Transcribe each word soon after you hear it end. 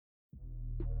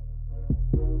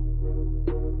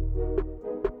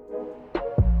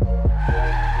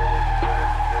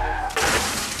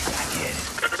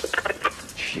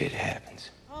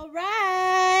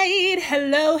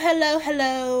Hello, hello,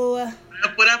 hello.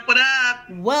 What up?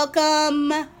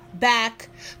 Welcome back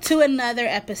to another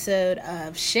episode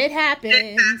of Shit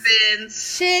Happens.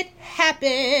 Shit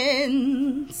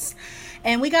Happens.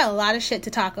 And we got a lot of shit to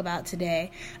talk about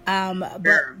today.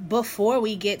 But before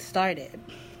we get started,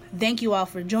 thank you all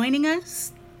for joining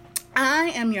us.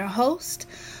 I am your host,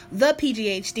 the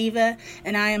PGH Diva,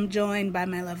 and I am joined by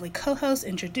my lovely co-host.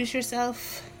 Introduce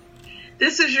yourself.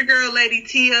 This is your girl, Lady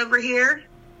T, over here.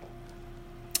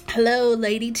 Hello,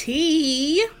 Lady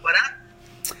T. What up?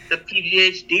 The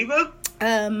PGH Diva?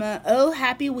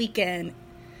 Happy weekend.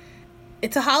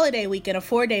 It's a holiday weekend, a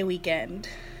 4-day weekend.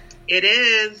 It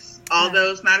is.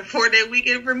 Although it's not a 4-day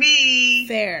weekend for me.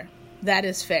 Fair. That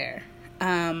is fair.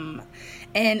 And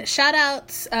shout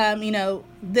outs,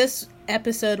 this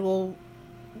episode will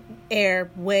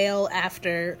air well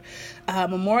after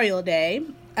Memorial Day.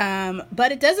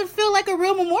 But it doesn't feel like a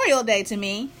real Memorial Day to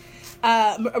me.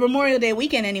 A Memorial Day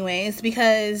weekend anyways,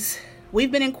 because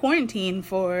we've been in quarantine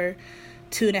for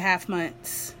 2.5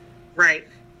 months. Right.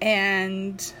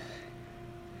 And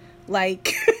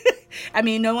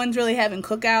no one's really having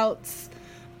cookouts.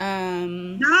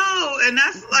 No, and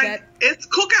that's it's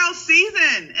cookout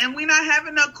season and we're not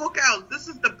having no cookouts. This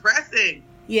is depressing.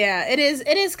 Yeah, it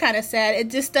is kind of sad.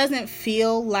 It just doesn't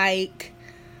feel like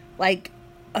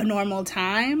a normal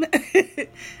time.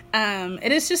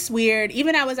 It is just weird.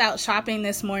 Even I was out shopping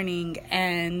this morning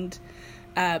and,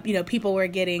 people were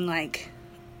getting like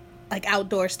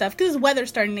outdoor stuff because the weather's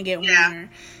starting to get warmer,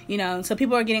 so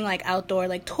people are getting like outdoor,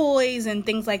 like toys and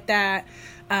things like that,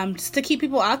 just to keep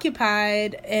people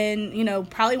occupied and,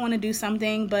 probably want to do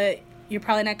something, but you're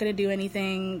probably not going to do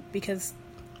anything because,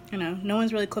 no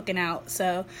one's really cooking out.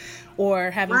 So, or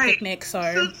having picnics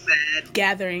or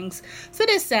gatherings. So it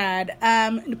is sad.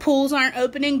 The pools aren't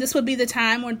opening. This would be the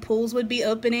time when pools would be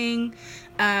opening.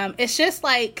 It's just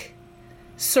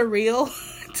surreal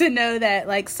to know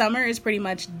that summer is pretty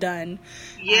much done.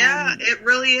 Yeah, it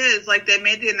really is. They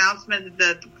made the announcement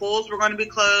that the pools were going to be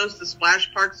closed. The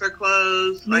splash parks are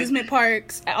closed. Amusement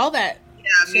parks, all that. Yeah,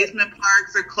 amusement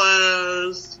parks are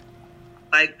closed.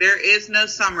 There is no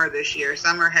summer this year.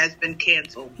 Summer has been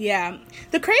canceled. Yeah.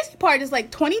 The crazy part is,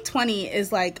 2020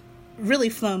 is, really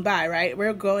flown by, right?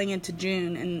 We're going into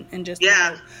June in just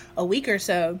a week or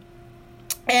so.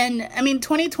 And,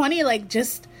 2020, where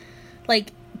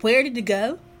did it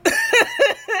go?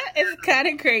 It's kind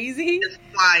of crazy. It's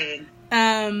flying.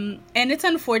 And it's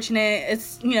unfortunate.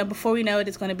 It's, before we know it,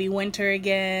 it's going to be winter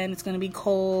again. It's going to be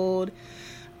cold.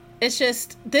 It's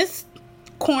just this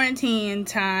quarantine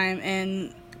time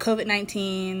and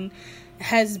COVID-19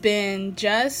 has been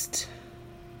just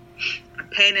a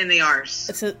pain in the arse.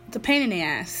 It's a pain in the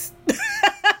ass.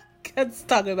 Let's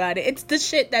talk about it. It's the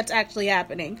shit that's actually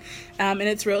happening, and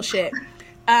it's real shit.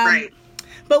 Right.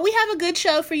 But we have a good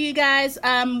show for you guys.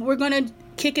 We're gonna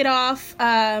kick it off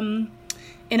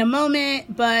in a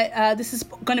moment, but this is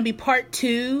going to be part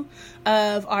 2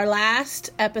 of our last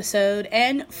episode,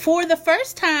 and for the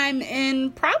first time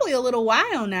in probably a little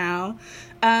while now,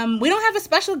 we don't have a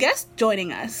special guest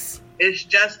joining us. It's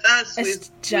just us. It's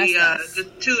just us. The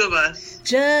two of us.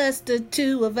 Just the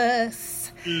two of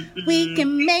us. Mm-hmm. We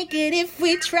can make it if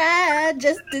we try.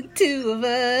 Just the two of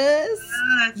us.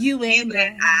 You and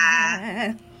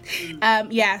I. But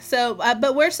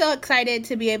we're so excited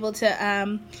to be able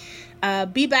to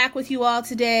be back with you all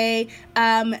today.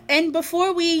 And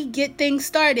before we get things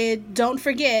started, don't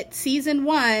forget, season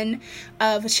 1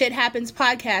 of Shit Happens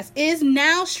podcast is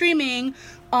now streaming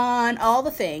on all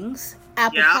the things.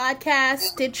 Apple Podcasts,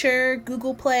 Stitcher,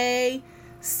 Google Play,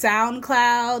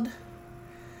 SoundCloud,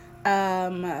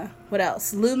 what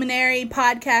else?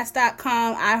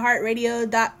 LuminaryPodcast.com,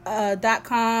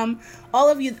 iHeartRadio.com, all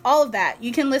of that.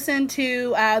 You can listen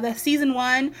to the season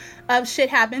 1 of Shit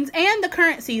Happens and the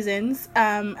current seasons.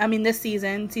 This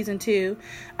season, season 2.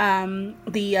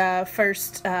 The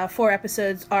first 4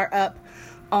 episodes are up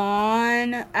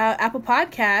on Apple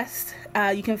Podcasts.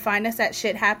 You can find us at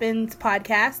Shit Happens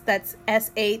Podcast. That's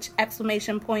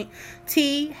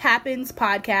 !T Happens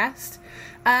Podcast.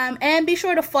 And be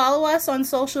sure to follow us on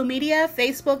social media,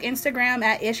 Facebook, Instagram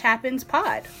at Ish Happens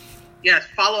Pod. Yes,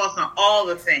 follow us on all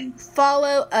the things.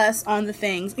 Follow us on the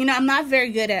things. I'm not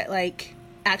very good at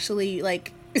actually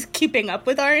keeping up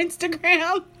with our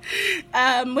Instagram,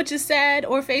 which is sad,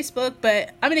 or Facebook, but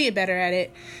I'm gonna get better at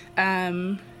it.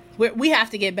 We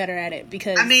have to get better at it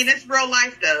because it's real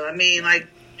life though.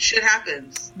 Shit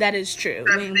happens. That is true.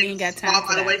 We ain't got time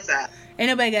for that. Ain't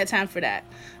nobody got time for that.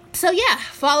 So yeah,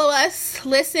 follow us,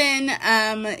 listen,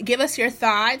 give us your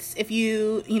thoughts. If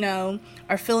you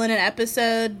are feeling an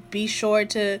episode, be sure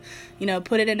to,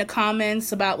 put it in the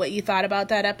comments about what you thought about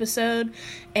that episode.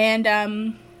 And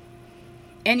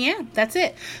yeah, that's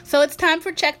it. So it's time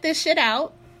for Check This Shit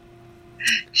Out.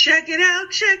 Check it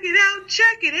out, check it out,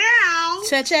 check it out.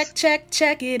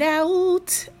 Check it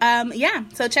out. Yeah,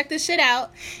 so check this shit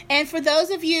out. And for those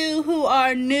of you who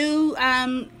are new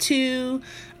to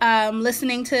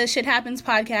listening to Shit Happens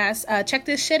podcast, Check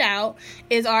This Shit Out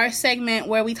is our segment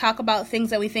where we talk about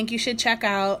things that we think you should check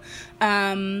out,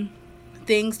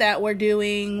 things that we're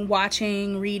doing,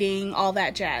 watching, reading, all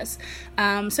that jazz.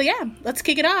 So yeah, let's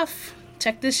kick it off.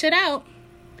 Check this shit out.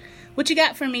 What you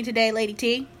got for me today, Lady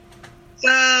T?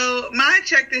 So my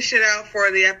check this shit out for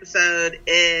the episode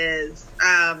is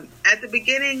at the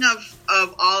beginning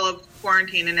of all of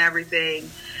quarantine and everything,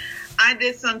 I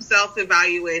did some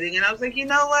self-evaluating and I was like, you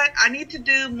know what? I need to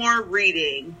do more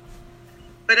reading,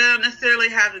 but I don't necessarily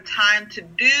have the time to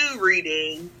do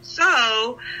reading. So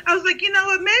I was like, you know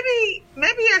what?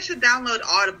 Maybe I should download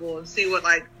Audible and see what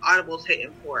like Audible's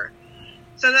hitting for.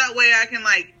 So that way I can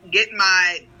like get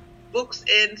my books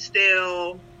in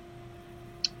still,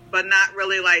 but not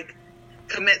really like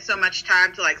commit so much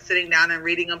time to like sitting down and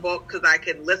reading a book, because I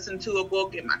can listen to a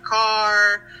book in my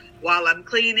car while I'm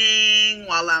cleaning,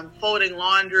 while I'm folding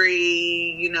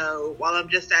laundry, while I'm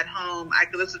just at home. I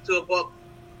can listen to a book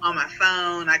on my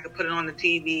phone. I could put it on the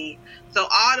TV. So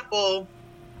Audible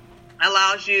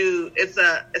allows you, it's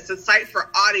a site for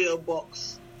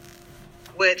audiobooks,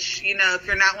 which, if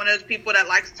you're not one of those people that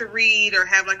likes to read or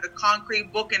have like a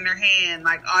concrete book in their hand,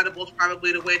 like Audible's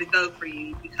probably the way to go for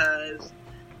you, because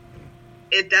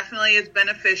it definitely is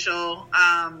beneficial.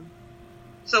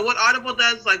 So what Audible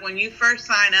does, like when you first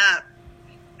sign up,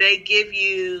 they give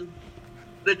you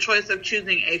the choice of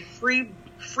choosing a free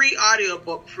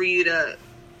audiobook for you to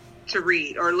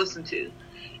read or listen to.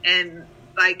 And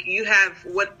like you have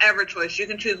whatever choice. You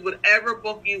can choose whatever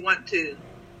book you want to.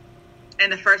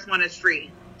 And the first one is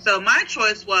free. So my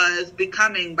choice was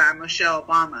Becoming by Michelle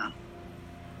Obama,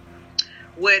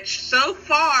 which so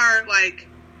far like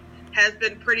has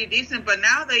been pretty decent, but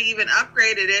now they even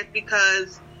upgraded it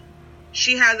because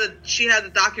she has a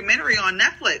documentary on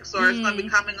Netflix, or it's going to be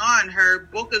coming on. Her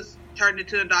book is turned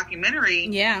into a documentary.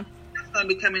 Yeah. It's going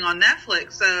to be coming on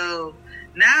Netflix. So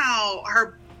now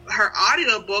her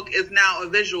audiobook is now a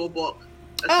visual book.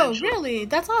 Oh, really?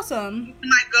 That's awesome. You can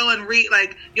like go and read,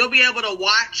 like you'll be able to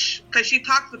watch, because she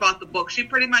talks about the book. She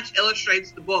pretty much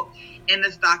illustrates the book in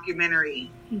this documentary.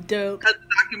 Dope. Because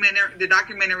the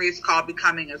documentary is called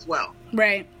Becoming as well.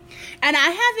 Right. And I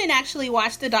haven't actually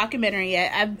watched the documentary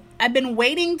yet. I've been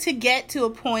waiting to get to a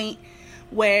point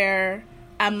where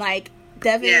I'm like,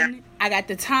 Devin, I got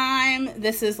the time.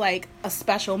 This is like a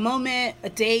special moment, a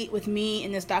date with me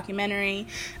in this documentary.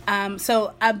 But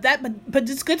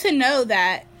it's good to know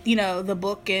that, the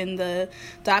book and the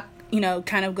doc,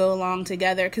 kind of go along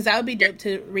together, because that would be dope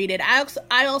to read it.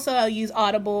 I also use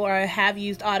Audible, or I have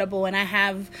used Audible, and I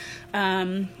have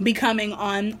Becoming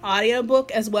on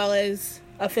audiobook as well as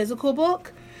a physical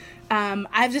book.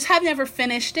 I just have never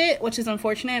finished it, which is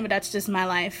unfortunate, but that's just my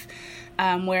life.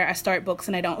 Where I start books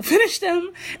and I don't finish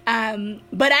them.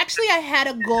 But actually I had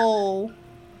a goal.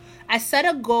 I set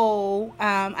a goal.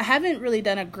 I haven't really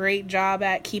done a great job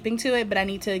at keeping to it, but I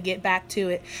need to get back to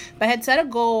it. But I had set a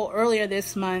goal earlier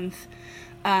this month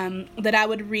that I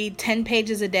would read 10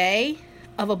 pages a day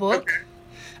of a book.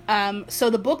 So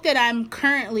the book that I'm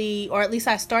currently, or at least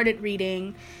I started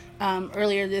reading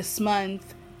earlier this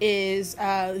month, is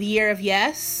The Year of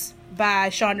Yes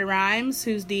by Shonda Rhimes,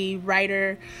 who's the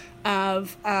writer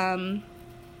of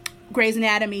Grey's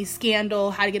Anatomy,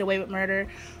 Scandal, How to Get Away with Murder,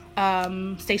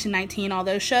 Station 19, all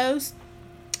those shows.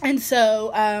 And so,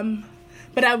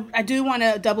 but I do want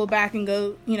to double back and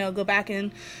go back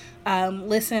and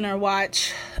listen or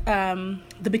watch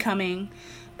The Becoming.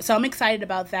 So I'm excited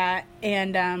about that,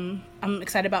 and I'm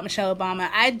excited about Michelle Obama.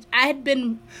 I had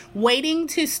been waiting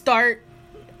to start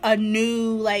a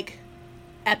new like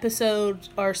episode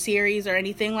or series or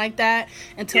anything like that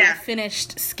until I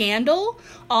finished Scandal,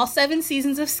 all 7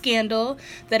 seasons of Scandal,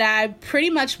 that I pretty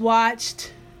much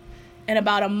watched in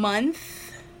about a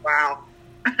month. Wow.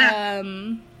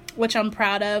 Which I'm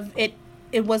proud of. It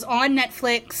was on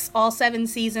Netflix, all 7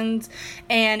 seasons,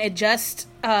 and it just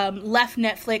left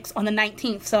Netflix on the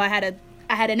 19th, so I had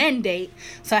an end date,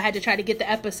 so I had to try to get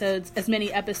as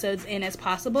many episodes in as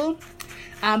possible.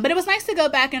 But it was nice to go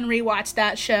back and rewatch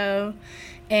that show.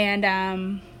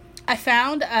 And I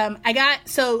found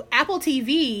so Apple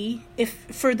TV, if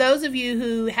for those of you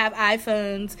who have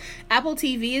iPhones, Apple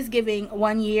TV is giving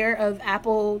 1 year of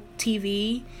Apple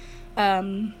TV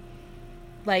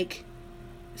like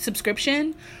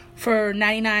subscription for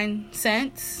 99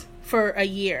 cents for a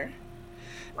year.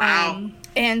 Wow.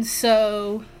 And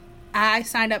so I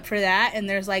signed up for that, and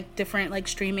there's like different like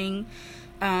streaming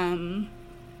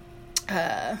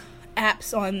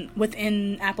apps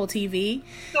within Apple TV.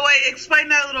 So wait, explain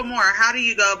that a little more. How do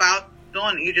you go about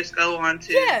doing it? You just go on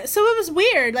to... Yeah, so it was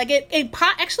weird. Like it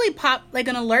actually popped, like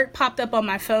an alert popped up on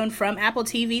my phone from Apple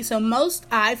TV. So most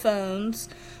iPhones,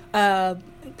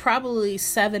 probably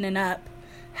 7 and up,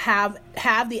 have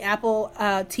the Apple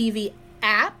TV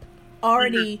app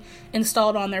already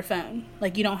installed on their phone.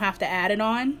 Like you don't have to add it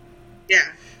on.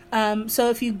 Yeah. So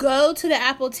if you go to the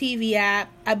Apple TV app,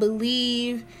 I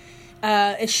believe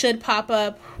it should pop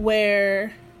up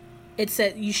where it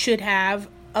said you should have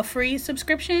a free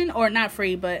subscription, or not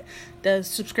free, but the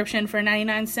subscription for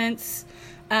 99 cents.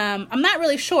 I'm not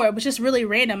really sure. It was just really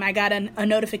random. I got a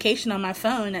notification on my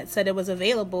phone that said it was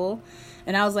available,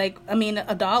 and I was like, I mean,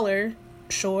 $1,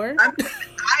 sure. I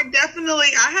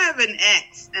have an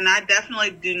X, and I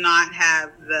definitely do not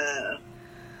have the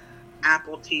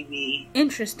Apple TV.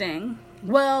 Interesting.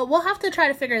 Well, we'll have to try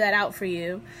to figure that out for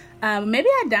you. Maybe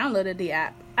I downloaded the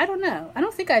app. I don't know. I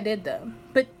don't think I did, though.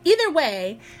 But either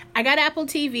way, I got Apple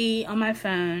TV on my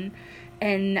phone.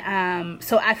 And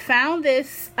so I found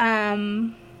this app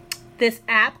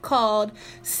called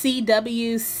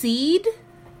CW Seed.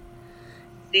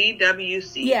 CW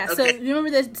Seed. Yeah, okay. So you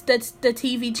remember the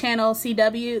TV channel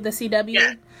CW, the CW?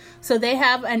 Yeah. So they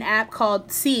have an app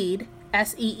called Seed,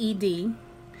 SEED.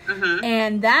 Mm-hmm.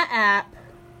 And that app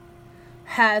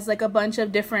has like a bunch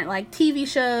of different like TV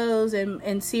shows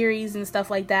and series and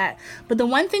stuff like that. But the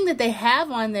one thing that they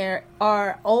have on there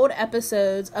are old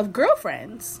episodes of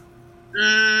Girlfriends.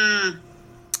 Mm.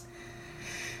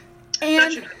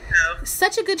 And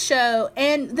such a good show.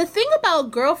 And the thing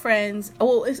about Girlfriends,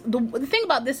 the thing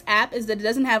about this app is that it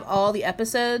doesn't have all the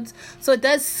episodes. So it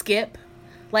does skip.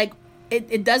 Like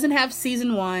it doesn't have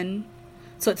season 1.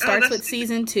 So it starts with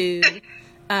season 2.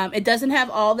 It doesn't have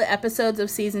all the episodes of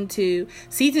season 2.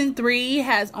 Season 3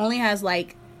 only has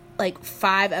like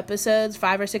 5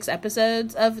 or 6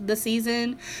 episodes of the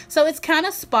season. So it's kind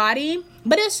of spotty,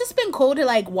 but it's just been cool to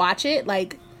like watch it,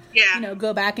 like, yeah, you know,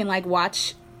 go back and like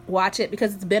watch it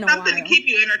because it's been a while. Something to keep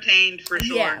you entertained for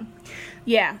sure.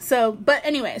 Yeah. So, but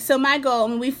anyway, so my goal, I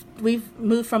mean, we've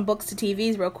moved from books to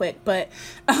TVs real quick, but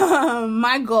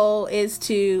my goal is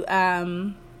to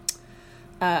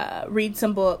read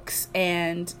some books,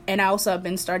 and I also have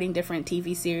been starting different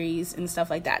TV series and stuff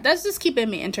like that. That's just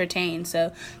keeping me entertained,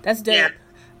 so that's dope.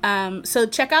 Yeah. So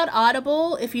check out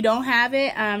Audible if you don't have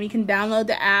it. You can download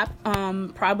the app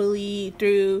probably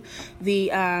through the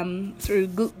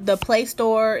Play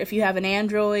Store if you have an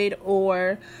Android,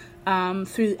 or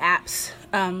through apps,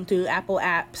 through Apple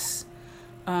apps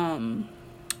on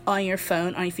your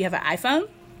phone, or if you have an iPhone.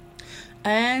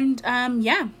 And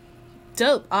yeah,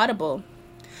 dope. Audible.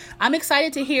 I'm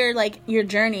excited to hear like your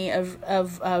journey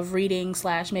of reading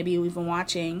 / maybe even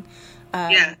watching.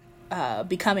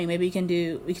 Becoming. Maybe we can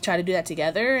try to do that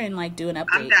together and like do an update.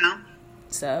 I'm down.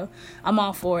 So I'm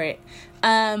all for it.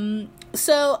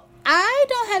 So I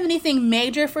don't have anything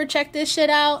major for check this shit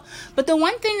out, but the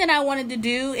one thing that I wanted to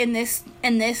do in this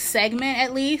segment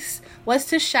at least was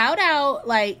to shout out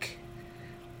like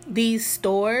these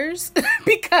stores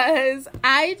because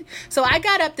I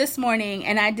got up this morning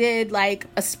and I did like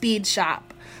a speed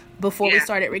shop before we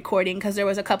started recording because there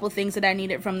was a couple things that I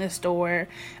needed from the store.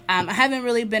 I haven't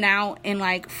really been out in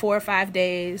like 4 or 5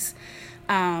 days,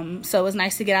 so it was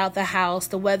nice to get out the house.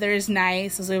 The weather is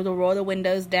nice. I was able to roll the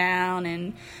windows down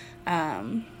and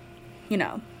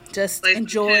just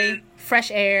enjoy fresh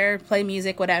air, play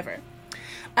music, whatever.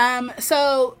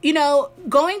 So,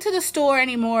 going to the store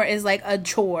anymore is like a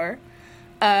chore.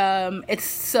 It's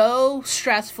so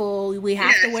stressful. We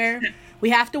have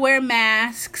to wear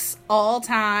masks all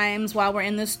times while we're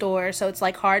in the store. So it's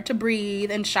like hard to breathe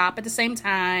and shop at the same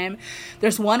time.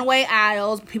 There's one-way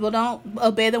aisles. People don't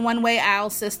obey the one-way aisle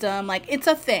system. Like it's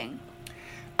a thing.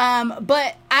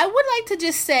 But I would like to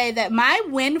just say that my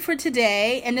win for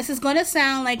today, and this is going to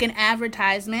sound like an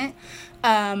advertisement,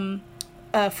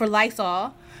 for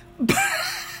Lysol,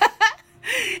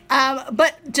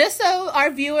 but just so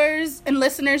our viewers and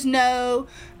listeners know,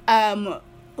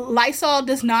 Lysol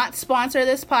does not sponsor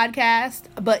this podcast,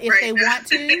 but if they want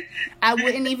to, I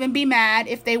wouldn't even be mad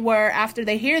if they were after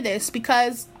they hear this,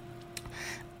 because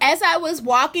as I was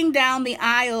walking down the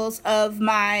aisles of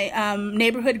my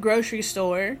neighborhood grocery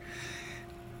store,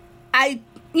 I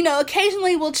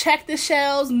occasionally we'll check the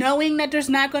shelves knowing that there's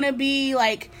not going to be,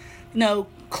 like,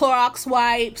 Clorox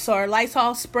wipes or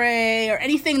Lysol spray or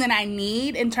anything that I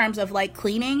need in terms of, like,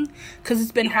 cleaning, because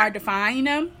it's been hard to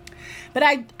find, But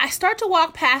I start to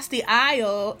walk past the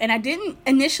aisle, and I didn't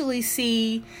initially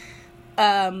see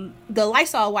the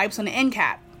Lysol wipes on the end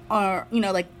cap, or,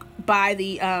 like, by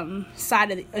the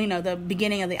side of the, the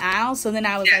beginning of the aisle. So then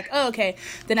I was like, oh, okay,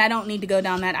 then I don't need to go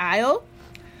down that aisle.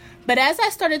 But as I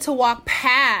started to walk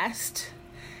past,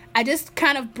 I just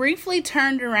kind of briefly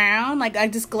turned around, like I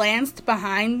just glanced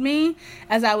behind me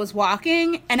as I was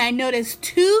walking, and I noticed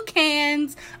 2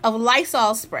 cans of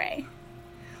Lysol spray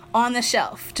on the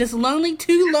shelf. Just two lonely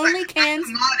cans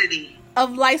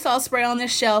of Lysol spray on the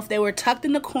shelf. They were tucked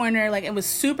in the corner, like it was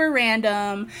super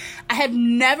random. I have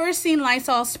never seen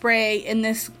Lysol spray in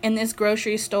this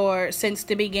grocery store since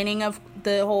the beginning of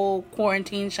the whole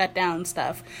quarantine shutdown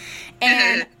stuff.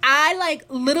 And I, like,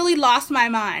 literally lost my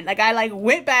mind. Like, I, like,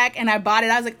 went back and I bought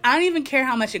it. I was like, I don't even care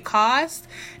how much it costs.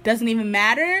 Doesn't even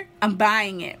matter. I'm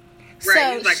buying it.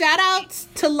 Right, so, shout outs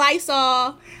to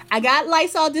Lysol. I got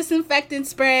Lysol disinfectant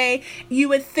spray. You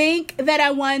would think that I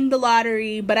won the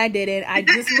lottery, but I didn't. I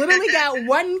just literally got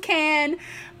 1 can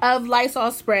of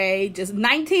Lysol spray, just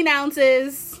 19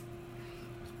 ounces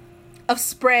of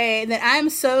spray that I'm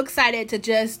so excited to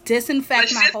just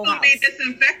disinfect my whole house. It's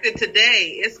going to be disinfected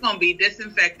today. It's going to be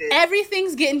disinfected.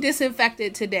 Everything's getting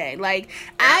disinfected today. Like,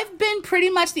 I've been pretty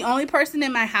much the only person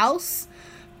in my house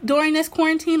during this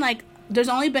quarantine. Like, there's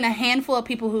only been a handful of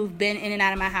people who've been in and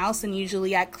out of my house, and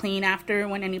usually I clean after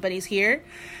when anybody's here.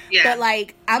 Yeah. But,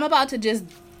 like, I'm about to just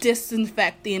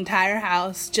disinfect the entire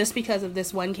house just because of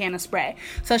this 1 can of spray.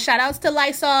 So shout outs to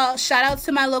Lysol. Shout outs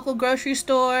to my local grocery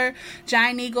store,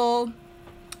 Giant Eagle,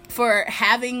 for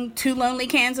having 2 lonely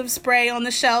cans of spray on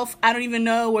the shelf. I don't even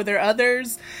know, were there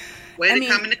others? Come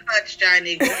in the clutch, Giant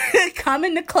Eagle. Come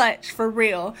in the clutch, for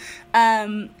real.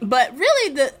 But really,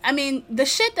 the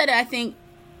shit that I think,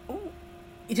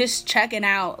 just checking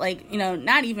out, like,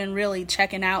 not even really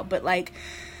checking out, but, like,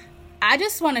 I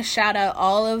just want to shout out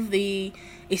all of the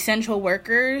essential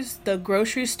workers, the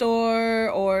grocery store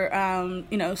or,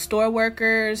 store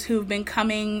workers who've been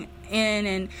coming in,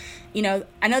 and,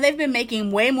 I know they've been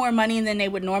making way more money than they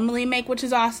would normally make, which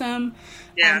is awesome.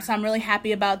 Yeah. So I'm really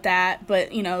happy about that.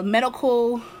 But,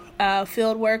 medical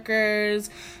field workers,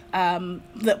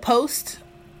 the post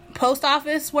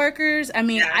office workers.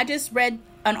 I just read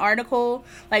an article,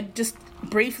 like, just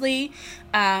briefly,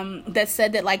 that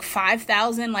said that, like,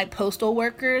 5,000, like, postal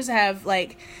workers have,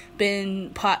 like,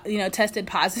 been tested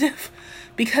positive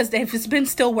because they've just been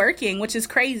still working, which is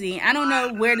crazy. I don't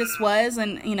know where this was,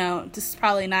 and this is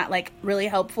probably not, like, really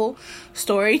helpful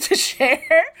story to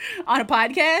share on a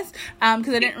podcast,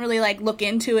 because I didn't really, like, look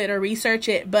into it or research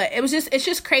it. But it's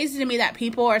just crazy to me that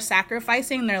people are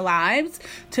sacrificing their lives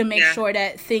to make sure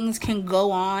that things can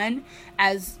go on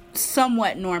as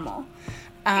somewhat normal.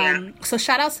 So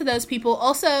shout outs to those people.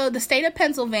 Also, the state of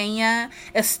Pennsylvania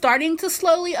is starting to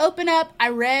slowly open up. I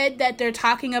read that they're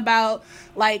talking about,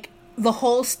 like, the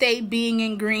whole state being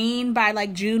in green by,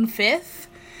 like, June 5th,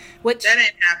 which that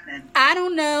ain't happening. I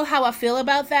don't know how I feel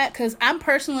about that, because I'm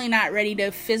personally not ready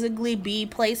to physically be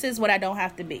places what I don't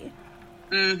have to be.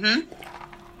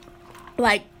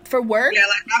 Like, for work. Yeah,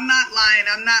 like, I'm not lying.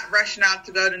 I'm not rushing out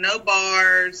to go to no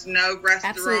bars, no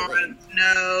restaurants,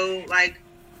 no, like,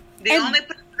 the only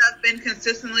place I've been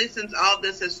consistently since all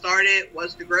this has started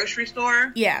was the grocery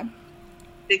store. Yeah.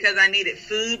 Because I needed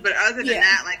food. But other than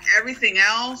that, like, everything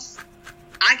else,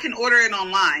 I can order it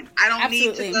online. I don't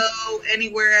need to go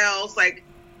anywhere else. Like,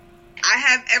 I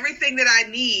have everything that I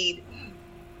need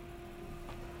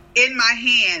in my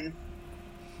hand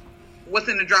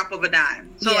within a drop of a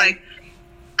dime. So, like,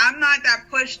 I'm not that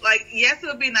pushed. Like, yes, it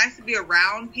would be nice to be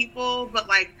around people, but,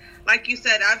 like you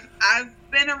said, I've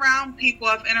been around people.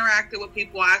 I've interacted with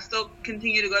people. I still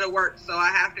continue to go to work, so I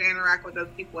have to interact with those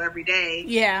people every day.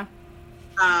 Yeah.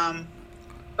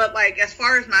 But, like, as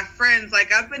far as my friends,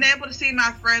 like, I've been able to see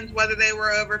my friends, whether they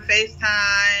were over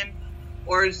FaceTime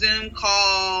or Zoom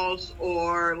calls,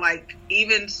 or, like,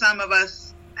 even some of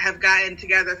us have gotten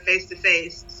together face to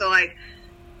face. So, like,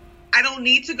 I don't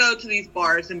need to go to these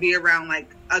bars and be around, like,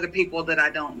 other people that I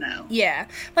don't know. Yeah.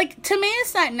 Like, to me,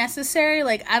 it's not necessary.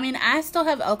 Like, I still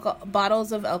have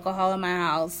bottles of alcohol in my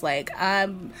house. Like,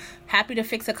 I'm happy to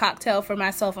fix a cocktail for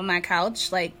myself on my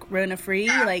couch, like, Rona-free.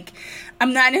 Yeah. Like,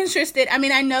 I'm not interested.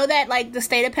 I know that, like, the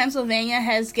state of Pennsylvania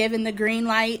has given the green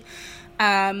light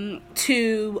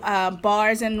to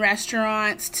bars and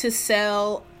restaurants to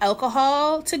sell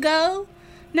alcohol to go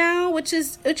now, which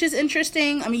is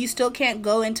interesting. I mean, you still can't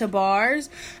go into bars,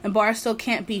 and bars still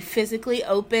can't be physically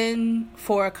open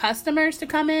for customers to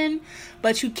come in,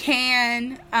 but you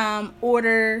can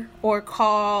order or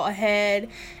call ahead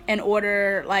and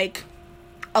order like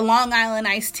a Long Island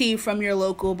iced tea from your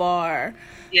local bar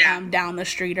down the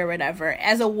street or whatever,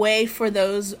 as a way for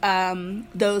those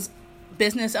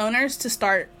business owners to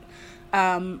start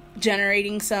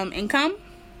generating some income.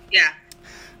 Yeah.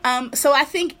 So I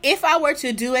think if I were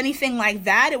to do anything like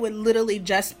that, it would literally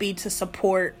just be to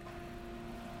support,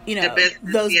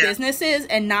 those businesses,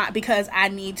 and not because I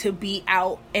need to be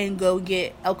out and go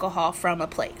get alcohol from a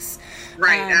place.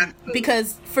 Right.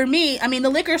 Because for me, I mean, the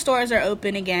liquor stores are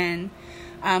open again.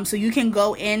 So you can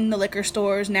go in the liquor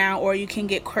stores now, or you can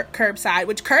get curbside,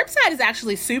 which curbside is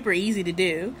actually super easy to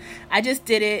do. I just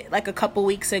did it like a couple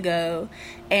weeks ago,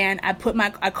 and I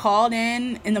called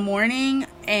in the morning,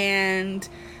 and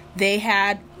they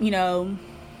had,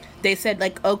 they said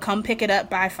like, oh, come pick it up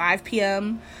by 5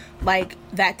 p.m. like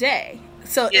that day.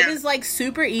 So it was like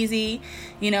super easy.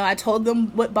 I told them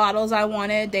what bottles I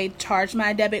wanted. They charged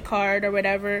my debit card or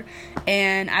whatever,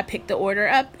 and I picked the order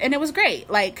up, and it was great.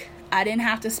 Like, I didn't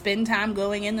have to spend time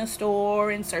going in the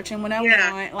store and searching what I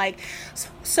want. Like,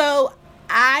 so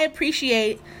I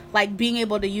appreciate like being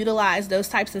able to utilize those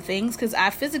types of things, because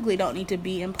I physically don't need to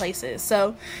be in places.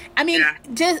 So, I mean,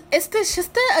 it's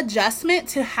just the adjustment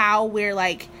to how we're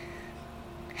like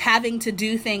having to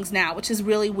do things now, which is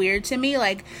really weird to me.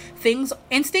 Like,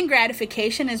 instant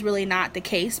gratification is really not the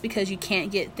case, because you can't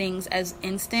get things as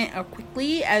instant or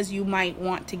quickly as you might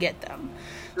want to get them.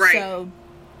 Right. So,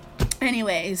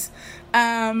 anyways,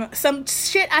 some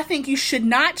shit I think you should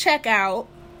not check out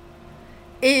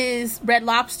is Red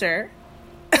Lobster.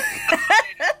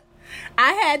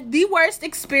 I had the worst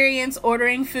experience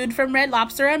ordering food from Red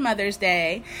Lobster on Mother's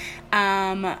Day.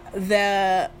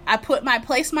 I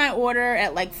placed my order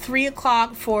at like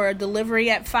 3:00 for delivery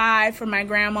at 5 for my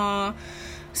grandma,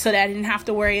 so that I didn't have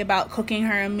to worry about cooking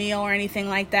her a meal or anything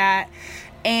like that.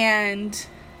 And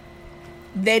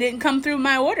they didn't come through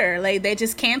my order. Like, they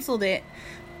just canceled it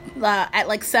at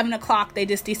like 7:00. They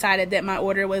just decided that my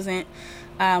order wasn't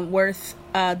worth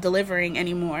delivering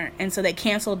anymore, and so they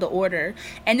canceled the order.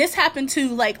 And this happened to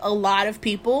like a lot of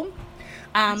people.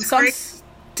 So I'm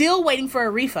still waiting for a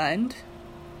refund,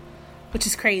 which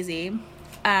is crazy.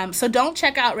 So don't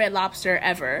check out Red Lobster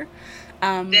ever.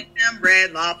 Damn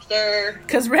Red Lobster.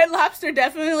 Because Red Lobster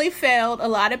definitely failed a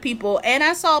lot of people. And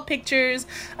I saw pictures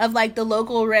of like the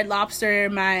local Red Lobster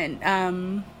in my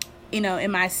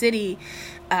city,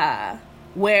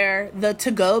 where the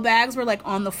to-go bags were like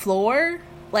on the floor.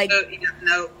 Like,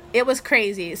 no. It was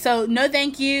crazy. So no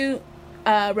thank you,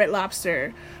 Red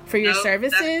Lobster, for your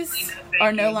services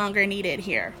are no longer needed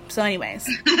here. So anyways.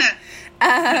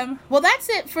 Well, that's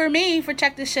it for me for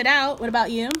Check This Shit Out. What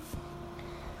about you?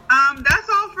 That's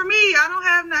all for me. I don't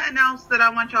have nothing else that I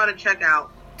want y'all to check out.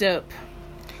 Dope.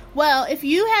 Well, if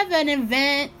you have an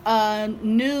event, a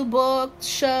new book,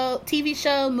 show, TV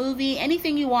show, movie,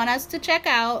 anything you want us to check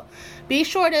out, be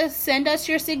sure to send us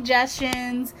your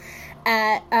suggestions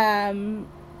at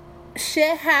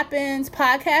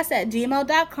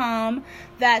shithappenspodcast@gmail.com.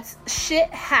 That's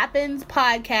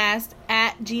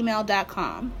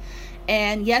shithappenspodcast@gmail.com.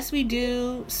 And yes, we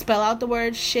do spell out the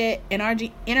word shit in our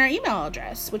email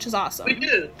address, which is awesome. We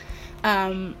do.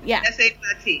 Yeah.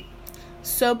 S-H-I-T.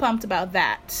 So pumped about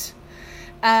that.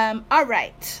 All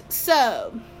right.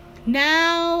 So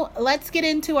now let's get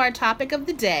into our topic of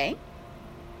the day.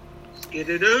 Get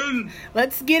it on.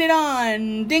 Let's get it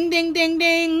on. Ding, ding, ding,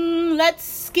 ding.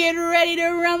 Let's get ready to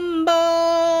rumble.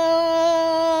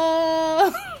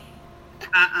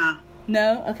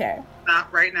 No? Okay.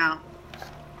 Not right now.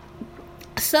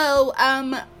 So,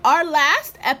 our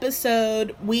last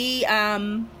episode, we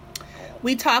talked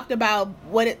about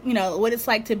what it's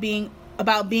like to being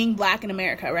Black in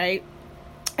America, right?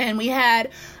 And we had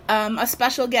a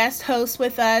special guest host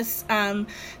with us,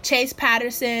 Chase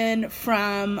Patterson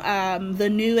from the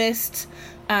newest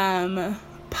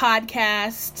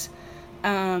podcast,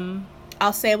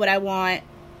 I'll Say What I Want,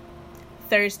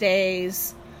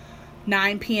 Thursdays,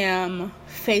 9 p.m.,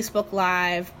 Facebook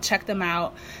Live. Check them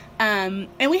out. And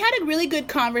we had a really good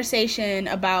conversation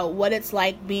about what it's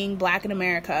like being Black in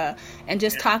America, and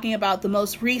just talking about the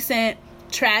most recent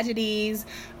tragedies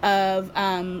of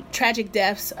tragic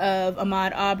deaths of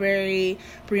Ahmaud Arbery,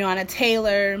 Breonna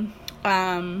Taylor,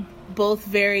 both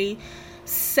very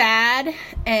sad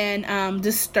and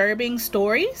disturbing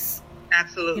stories.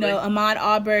 Absolutely. Ahmaud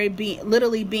Arbery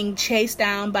literally being chased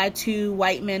down by two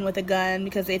white men with a gun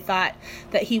because they thought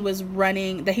that he was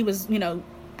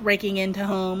breaking into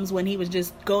homes when he was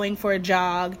just going for a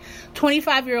jog.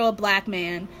 25-year-old black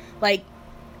man, like,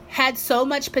 had so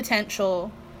much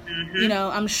potential, you know,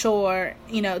 I'm sure,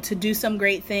 you know, to do some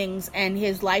great things, and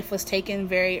his life was taken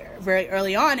very, very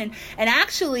early on. And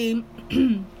actually,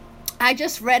 I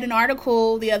just read an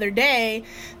article the other day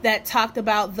that talked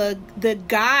about the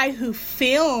guy who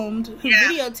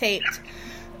videotaped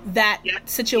that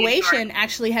situation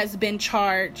actually has been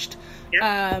charged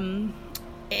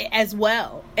as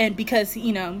well. And because,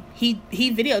 you know, he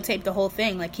videotaped the whole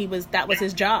thing, like that was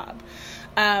his job.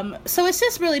 So it's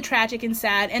just really tragic and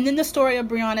sad. And then the story of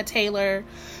Breonna Taylor,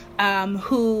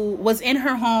 who was in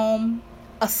her home,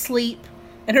 asleep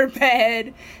in her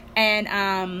bed,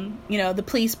 and, you know, the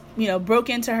police, you know, broke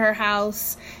into her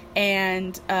house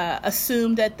and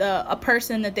assumed that a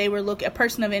person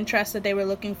of interest that they were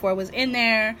looking for was in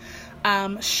there,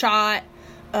 shot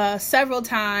several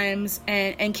times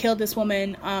and killed this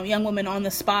woman, young woman, on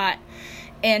the spot.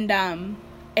 And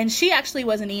she actually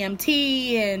was an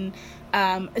EMT, and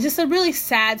just a really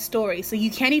sad story. So you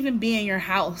can't even be in your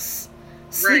house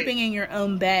sleeping in your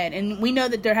own bed. And we know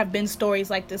that there have been stories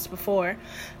like this before.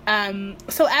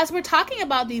 So as we're talking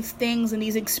about these things and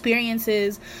these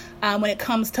experiences, when it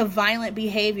comes to violent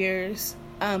behaviors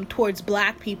towards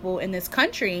black people in this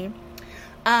country,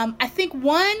 I think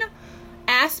one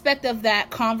aspect of that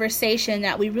conversation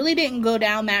that we really didn't go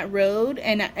down that road,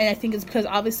 and I think it's because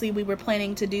obviously we were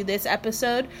planning to do this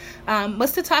episode,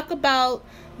 was to talk about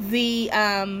the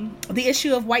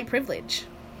issue of white privilege.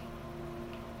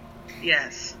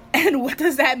 Yes. And what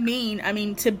does that mean? I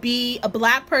mean, to be a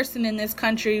black person in this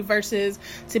country versus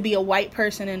to be a white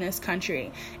person in this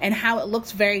country, and how it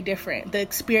looks very different. The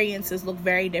experiences look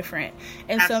very different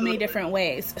in Absolutely. So many different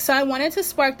ways. So I wanted to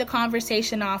spark the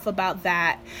conversation off about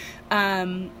that.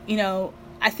 You know,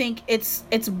 I think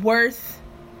it's worth,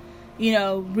 you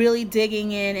know, really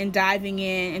digging in and diving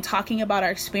in and talking about our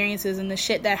experiences and the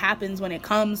shit that happens when it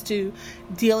comes to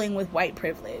dealing with white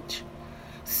privilege.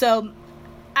 So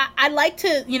I'd like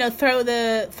to, you know, throw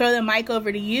the mic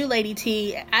over to you, Lady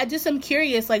T. I just am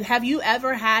curious, like, have you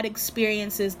ever had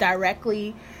experiences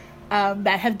directly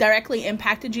that have directly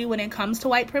impacted you when it comes to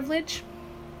white privilege?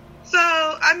 So,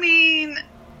 I mean,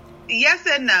 yes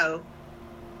and no.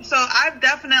 So I've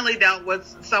definitely dealt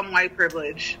with some white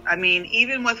privilege. I mean,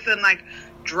 even within, like,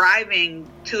 driving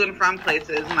to and from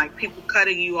places and, like, people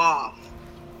cutting you off.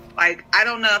 Like, I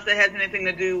don't know if that has anything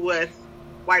to do with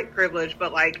white privilege,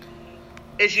 but, like,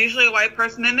 it's usually a white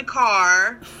person in the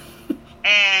car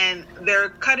and they're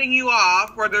cutting you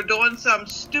off, or they're doing some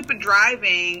stupid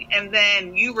driving, and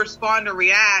then you respond or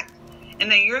react,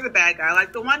 and then you're the bad guy.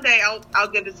 Like, the one day, I'll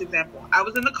give this example. I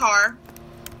was in the car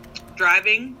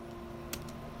driving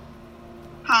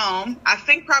home, I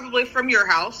think probably from your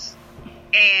house,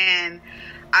 and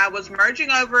I was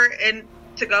merging over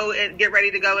to go and get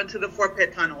ready to go into the 4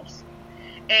 pit tunnels,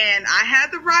 and I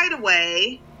had the right of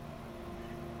way.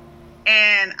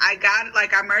 And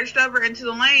I merged over into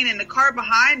the lane, and the car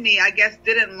behind me, I guess,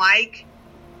 didn't like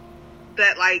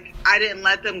that, like, I didn't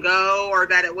let them go, or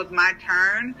that it was my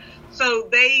turn. So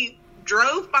they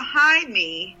drove behind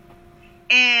me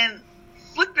and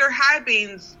flicked their high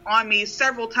beams on me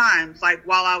several times, like,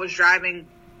 while I was driving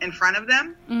in front of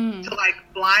them, to, like,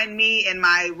 blind me in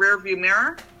my rear view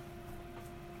mirror.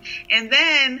 And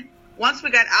then once we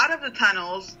got out of the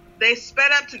tunnels, they sped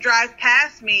up to drive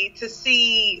past me to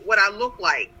see what I look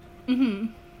like. Mm-hmm.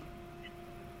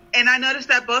 And I noticed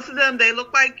that both of them, they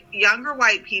look like younger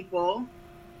white people.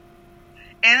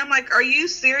 And I'm like, are you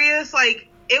serious? Like,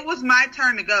 it was my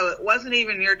turn to go. It wasn't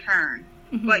even your turn.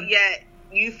 Mm-hmm. But yet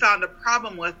you found a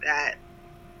problem with that,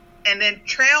 and then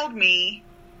trailed me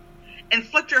and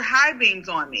flicked your high beams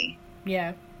on me.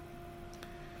 Yeah.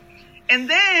 And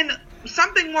then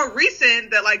something more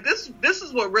recent that, like, this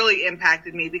is what really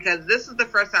impacted me, because this is the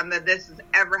first time that this has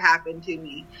ever happened to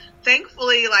me.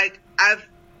 Thankfully, like, I've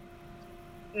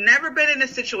never been in a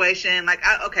situation like,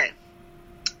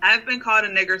 I've been called a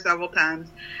nigger several times.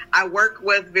 I work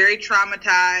with very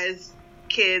traumatized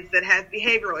kids that have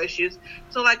behavioral issues,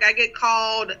 so, like, I get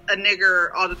called a nigger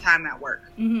all the time at work.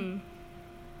 Mm-hmm.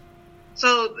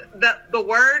 So the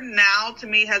word now to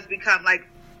me has become, like,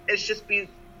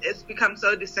 it's become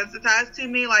so desensitized to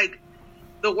me. Like,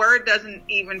 the word doesn't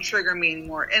even trigger me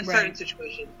anymore in certain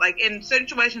situations. Like, in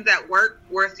situations at work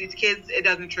where it's these kids, it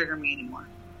doesn't trigger me anymore.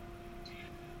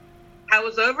 I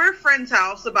was over a friend's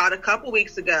house about a couple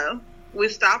weeks ago. We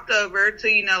stopped over to,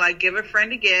 you know, like, give a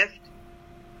friend a gift.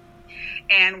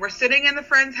 And we're sitting in the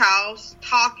friend's house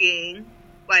talking,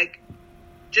 like,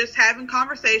 just having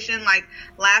conversation, like,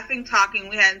 laughing, talking.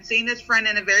 We hadn't seen this friend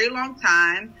in a very long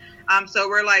time. So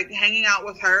we're like hanging out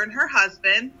with her and her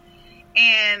husband,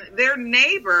 and their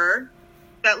neighbor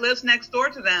that lives next door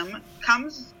to them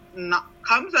comes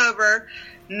over,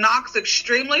 knocks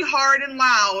extremely hard and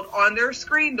loud on their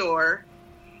screen door,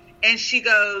 and she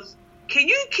goes, "Can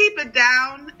you keep it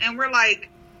down?" And we're like,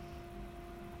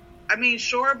 I mean,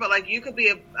 sure, but like, you could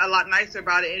be a lot nicer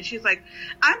about it. And she's like,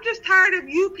 "I'm just tired of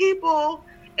you people."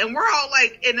 And we're all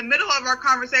like, in the middle of our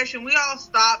conversation, we all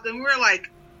stopped and we were like,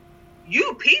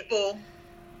 "You people?"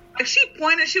 Like, she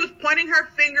was pointing her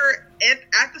finger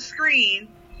at the screen,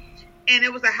 and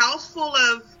it was a house full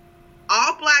of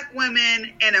all black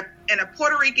women and a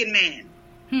Puerto Rican man.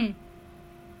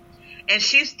 And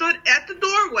she stood at the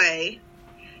doorway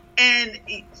and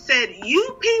said,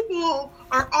 "You people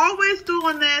are always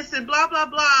doing this," and blah, blah,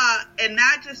 blah. And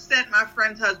that just sent my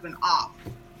friend's husband off.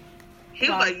 He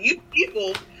was like, "You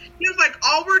people," he was like,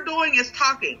 "all we're doing is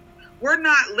talking. We're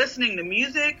not listening to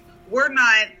music. We're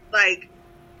not like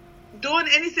doing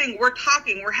anything. We're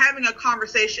talking. We're having a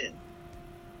conversation."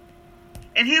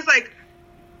 And he's like,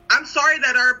 "I'm sorry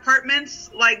that our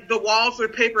apartments, like, the walls are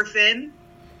paper thin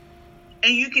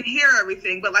and you can hear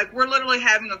everything, but like, we're literally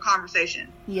having a conversation.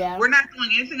 Yeah. We're not doing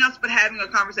anything else but having a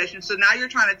conversation. So now you're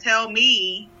trying to tell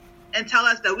me and tell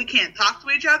us that we can't talk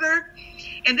to each other."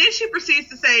 And then she proceeds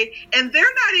to say, "And they're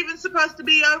not even supposed to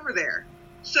be over there.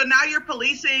 So now you're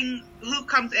policing who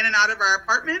comes in and out of our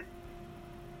apartment?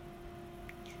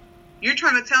 You're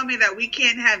trying to tell me that we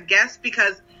can't have guests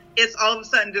because it's all of a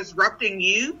sudden disrupting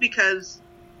you because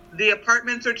the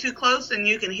apartments are too close and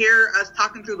you can hear us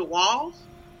talking through the walls?"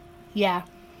 Yeah.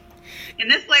 And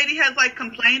this lady has like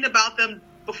complained about them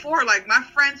before. Like, my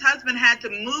friend's husband had to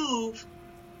move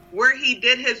where he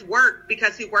did his work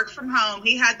because he works from home.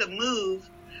 He had to move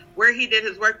where he did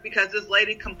his work because this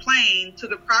lady complained to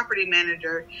the property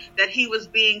manager that he was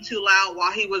being too loud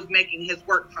while he was making his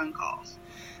work phone calls.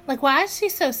 Like, why is she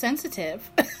so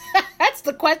sensitive? That's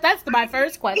my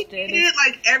first question.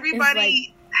 Like,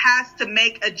 everybody has to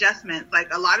make adjustments.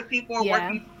 Like, a lot of people are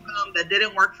working from home that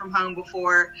didn't work from home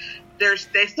before.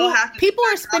 They still have to. People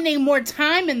are spending more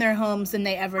time in their homes than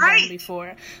they ever done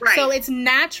before. Right. So it's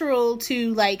natural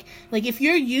to like if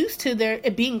you're used to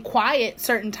it being quiet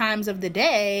certain times of the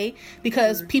day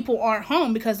because people aren't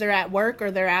home because they're at work or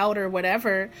they're out or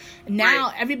whatever.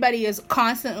 Now everybody is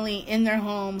constantly in their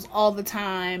homes all the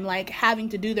time, like having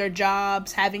to do their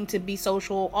jobs, having to be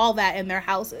social, all that in their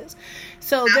houses.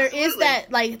 So there is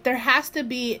that, like, there has to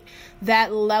be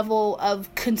that level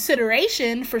of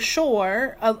consideration for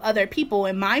sure of other people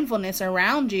and mindfulness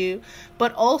around you,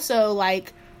 but also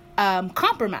like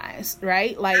compromise,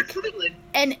 right? Like, absolutely.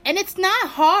 And it's not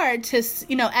hard to,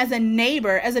 as a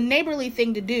neighborly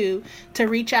thing to do, to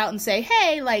reach out and say,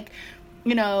 "Hey, like,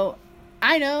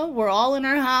 I know we're all in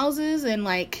our houses and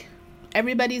like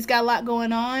everybody's got a lot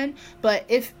going on, but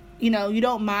if you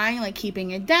don't mind like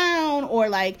keeping it down, or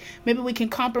like maybe we can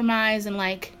compromise and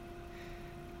like,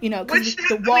 because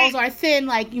the walls are thin,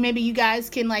 like maybe you guys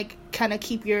can like kind of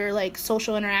keep your like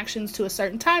social interactions to a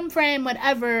certain time frame,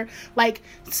 whatever, like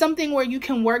something where you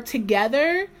can work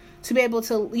together to be able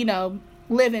to,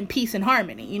 live in peace and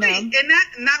harmony, And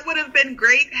that would have been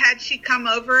great had she come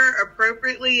over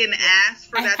appropriately and asked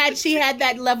for that. Had she had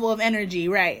that level of energy,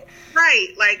 right? Right,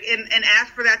 like, and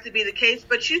asked for that to be the case.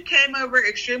 But you came over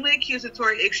extremely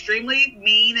accusatory, extremely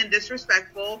mean and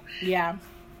disrespectful. Yeah.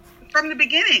 From the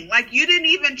beginning. Like, you didn't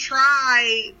even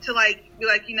try to, like, be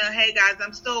like, "Hey, guys,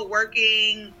 I'm still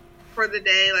working for the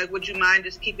day. Like, would you mind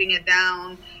just keeping it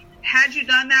down?" Had you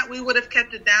done that, we would have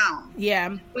kept it down.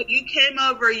 Yeah. But you came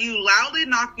over, you loudly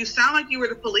knocked, you sound like you were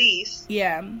the police.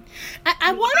 Yeah.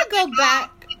 I want to go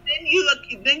back.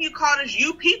 And then you called us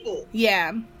 "you people."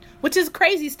 Yeah. Which is a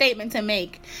crazy statement to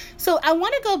make. So I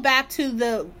want to go back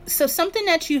to something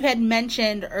that you had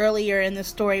mentioned earlier in the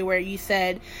story where you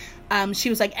said, she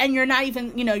was like, "And you're not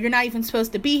even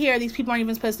supposed to be here. These people aren't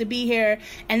even supposed to be here."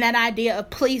 And that idea of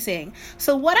policing.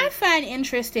 So what I find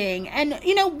interesting, and,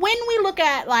 when we look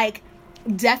at like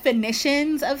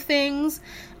definitions of things,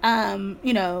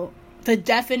 the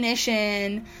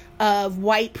definition of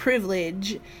white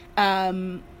privilege,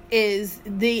 is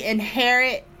the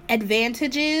inherent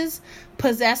advantages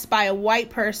possessed by a white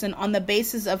person on the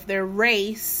basis of their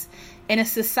race in a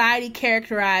society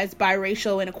characterized by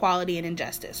racial inequality and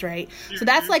injustice, right? Mm-hmm. So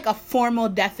that's like a formal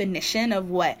definition of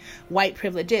what white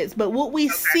privilege is. But what we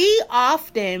see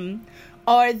often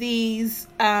are these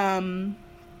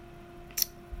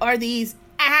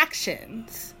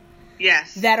actions,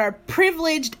 yes, that are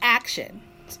privileged actions,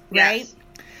 right? Yes.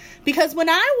 Because when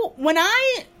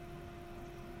I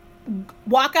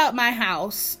walk out my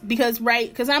house, because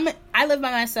I live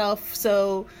by myself,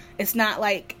 so it's not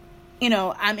like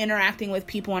I'm interacting with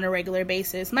people on a regular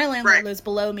basis. My landlord lives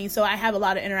below me, so I have a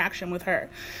lot of interaction with her,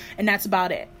 and that's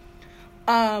about it.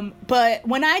 But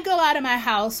when I go out of my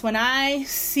house, when I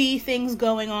see things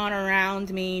going on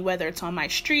around me, whether it's on my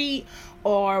street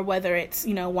or whether it's,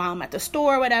 while I'm at the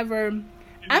store or whatever,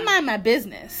 I mind my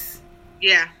business.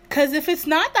 Yeah. Because if it's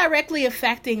not directly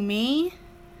affecting me,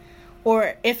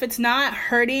 or if it's not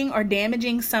hurting or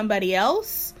damaging somebody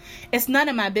else, it's none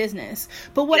of my business.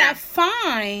 But what I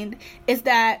find is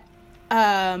that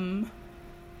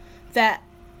that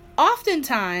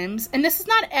oftentimes, and this is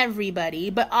not everybody,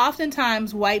 but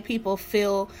oftentimes white people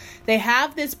feel they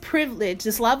have this privilege,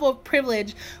 this level of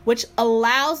privilege, which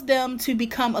allows them to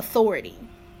become authority.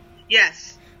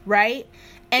 Yes. Right?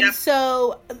 And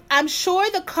so I'm sure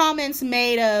the comments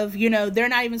made of, they're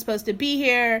not even supposed to be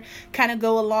here kind of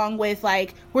go along with,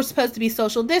 like, we're supposed to be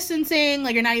social distancing.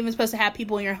 Like, you're not even supposed to have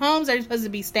people in your homes. They're supposed to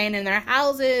be staying in their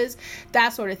houses, that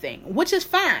sort of thing, which is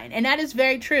fine. And that is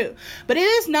very true. But it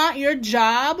is not your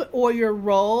job or your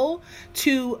role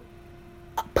to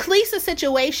police a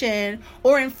situation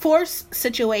or enforce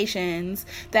situations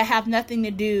that have nothing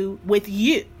to do with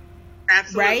you.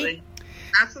 Absolutely. Right?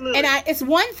 Absolutely. And it's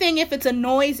one thing if it's a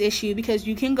noise issue, because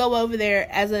you can go over there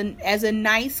as a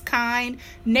nice, kind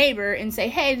neighbor and say,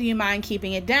 hey, do you mind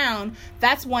keeping it down?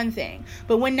 That's one thing.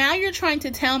 But when now you're trying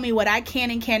to tell me what I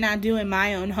can and cannot do in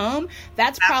my own home,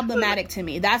 that's problematic to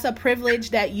me. That's a privilege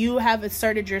that you have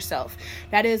asserted yourself.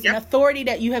 That is an authority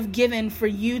that you have given for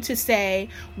you to say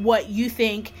what you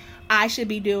think I should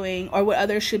be doing or what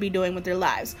others should be doing with their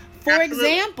lives. For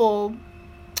example,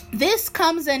 this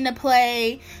comes into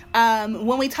play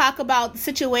when we talk about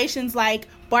situations like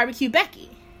Barbecue Becky,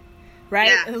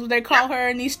 right? Yeah. They call her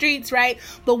in these streets, right?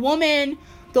 The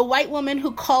white woman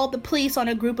who called the police on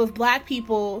a group of black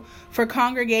people for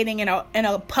congregating in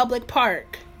a public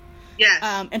park,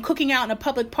 and cooking out in a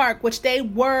public park, which they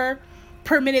were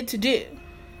permitted to do.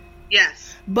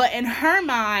 Yes. But in her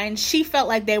mind, she felt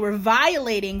like they were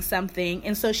violating something,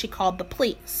 and so she called the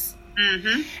police.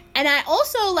 Mm-hmm. And I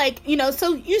also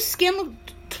so you skim.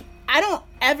 I don't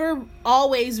ever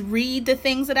always read the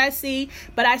things that I see,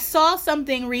 but I saw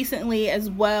something recently as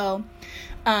well.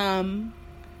 And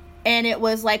it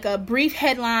was like a brief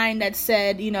headline that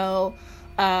said,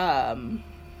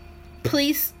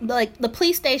 police, like the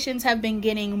police stations have been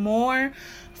getting more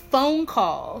phone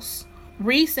calls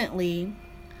recently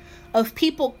of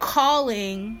people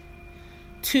calling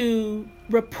to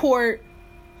report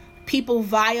people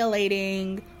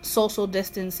violating social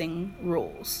distancing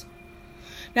rules.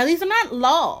 Now, these are not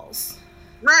laws.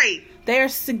 Right. They are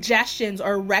suggestions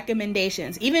or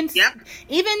recommendations. Even the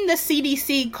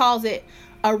CDC calls it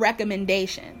a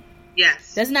recommendation.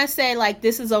 Yes. Does not say, like,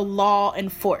 this is a law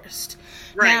enforced.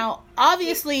 Right. Now,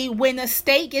 obviously, when the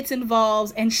state gets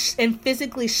involved and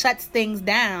physically shuts things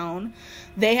down,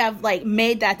 they have, like,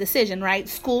 made that decision, right?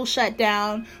 Schools shut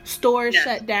down, stores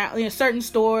shut down. Certain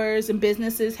stores and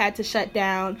businesses had to shut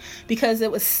down because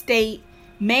it was state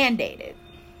mandated.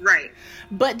 Right.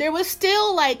 But there was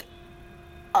still, like,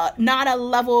 not a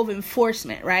level of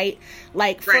enforcement, right?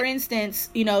 Like, for instance,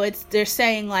 they're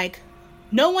saying, like,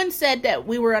 no one said that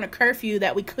we were on a curfew,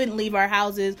 that we couldn't leave our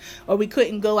houses or we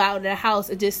couldn't go out of the house.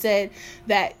 It just said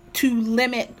that to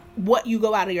limit what you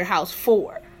go out of your house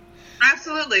for.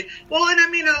 Absolutely. Well, and I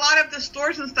mean, a lot of the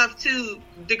stores and stuff, too,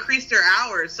 decrease their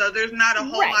hours. So there's not a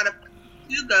whole lot of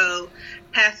to go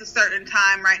past a certain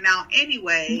time right now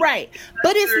anyway. Right.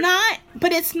 But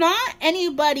it's not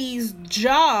anybody's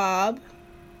job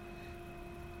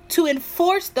to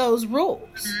enforce those rules.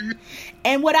 Mm-hmm.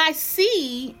 And what I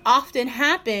see often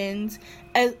happens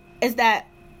is that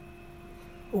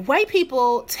white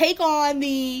people take on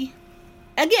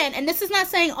again, and this is not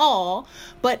saying all,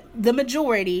 but the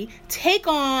majority take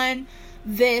on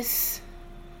this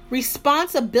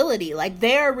responsibility. Like,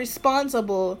 they're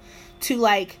responsible to,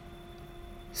 like,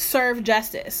 serve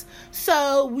justice.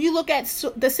 So we look at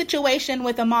the situation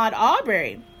with Ahmaud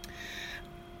Arbery.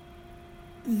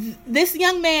 This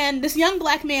young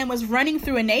black man was running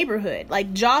through a neighborhood,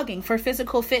 like jogging for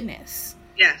physical fitness.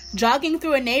 Yes. Jogging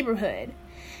through a neighborhood.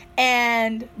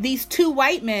 And these two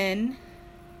white men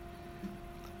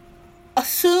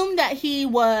assumed that he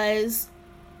was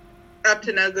up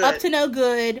to no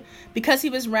good because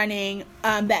he was running,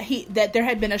 that there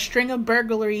had been a string of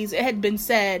burglaries. It had been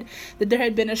said that there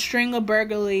had been a string of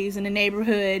burglaries in the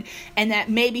neighborhood and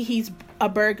that maybe he's a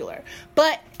burglar.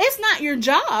 But it's not your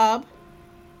job.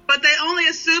 But they only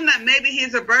assume that maybe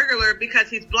he's a burglar because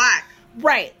he's black.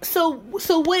 Right. So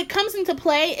what it comes into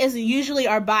play is usually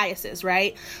our biases,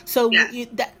 right? So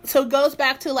so it goes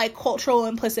back to, like, cultural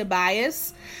implicit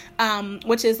bias,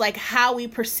 which is, like, how we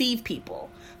perceive people.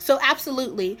 So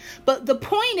absolutely. But the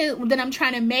point that I'm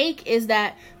trying to make is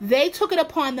that they took it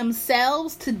upon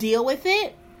themselves to deal with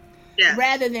it, yes,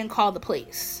 rather than call the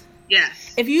police.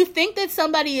 Yes. If you think that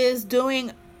somebody is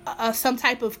doing some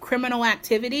type of criminal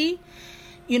activity,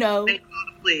 they call the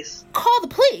police. Call the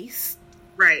police.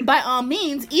 Right. By all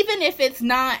means, even if it's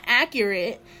not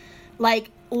accurate, like,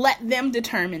 let them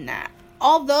determine that.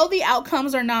 Although the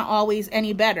outcomes are not always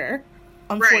any better,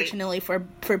 unfortunately, right,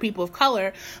 for people of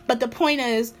color. But the point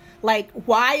is, like,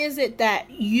 why is it that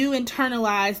you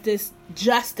internalize this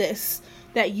justice,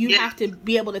 that you have to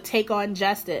be able to take on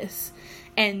justice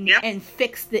and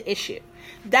fix the issue?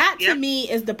 That, to me,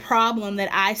 is the problem that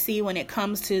I see when it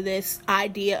comes to this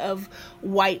idea of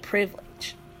white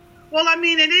privilege. Well, I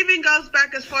mean, it even goes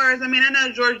back as far as, I mean, I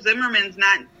know George Zimmerman's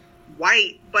not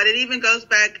white, but it even goes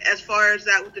back as far as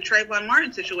that with the Trayvon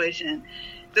Martin situation.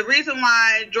 The reason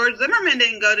why George Zimmerman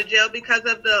didn't go to jail because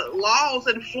of the laws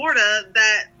in Florida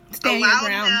that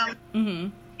allowed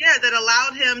him, that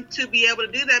allowed him to be able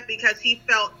to do that because he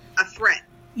felt a threat.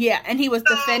 Yeah, and he was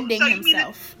defending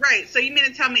himself. So you mean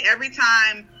to tell me every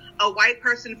time a white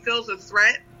person feels a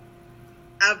threat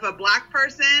of a black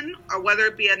person, or whether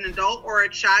it be an adult or a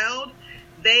child,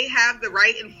 they have the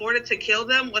right in Florida to kill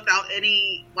them without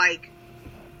any, like...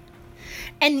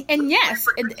 And yes,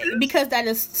 because that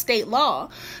is state law.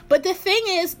 But the thing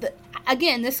is,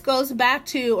 again, this goes back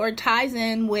to, or ties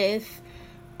in with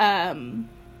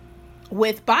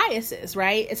biases,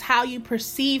 right? It's how you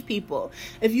perceive people.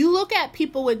 If you look at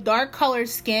people with dark colored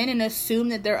skin and assume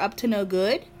that they're up to no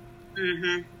good,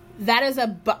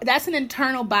 that's an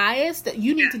internal bias that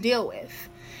you need to deal with.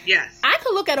 Yes. I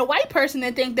could look at a white person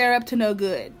and think they're up to no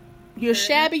good. You're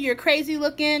shabby, you're crazy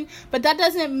looking, but that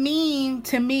doesn't mean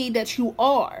to me that you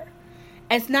are.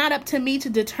 It's not up to me to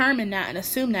determine that and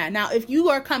assume that. Now, if you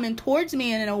are coming towards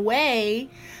me in a way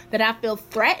that I feel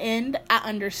threatened, I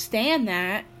understand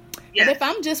that. Yes. But if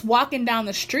I'm just walking down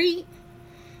the street,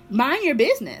 mind your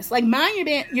business. Like, mind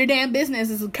your damn business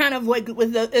is kind of what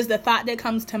is the thought that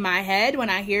comes to my head when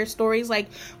I hear stories like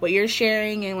what you're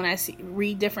sharing, and when I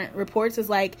read different reports, is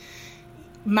like,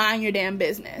 mind your damn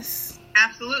business.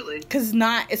 Absolutely. Because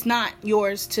it's not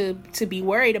yours to be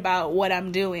worried about what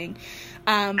I'm doing.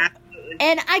 Absolutely.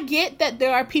 And I get that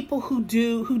there are people who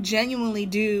genuinely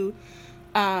do,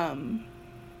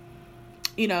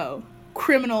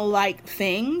 criminal-like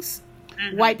things.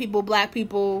 Mm-hmm. White people, black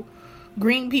people,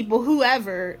 green people,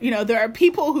 whoever. There are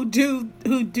people who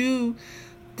do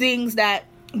things that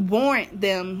warrant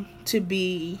them to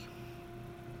be,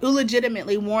 who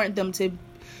legitimately warrant them to,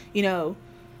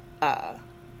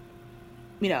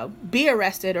 be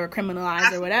arrested or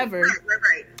criminalized or whatever.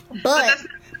 Right. But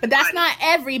that's not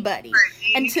everybody.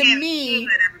 Right. And to me,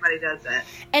 that everybody does that.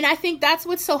 And I think that's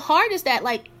what's so hard, is that,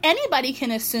 like, anybody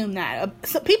can assume that.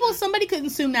 Somebody could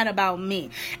assume that about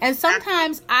me. And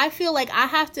sometimes I feel like I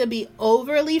have to be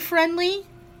overly friendly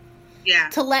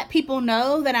to let people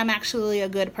know that I'm actually a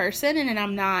good person and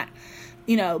I'm not,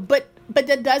 but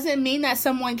that doesn't mean that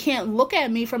someone can't look at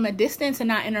me from a distance and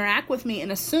not interact with me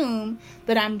and assume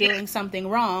that I'm doing something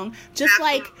wrong. Just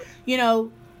like,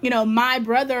 my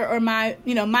brother or my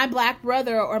black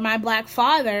brother or my black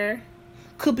father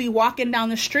could be walking down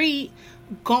the street,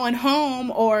 going home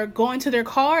or going to their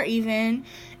car even,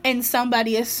 and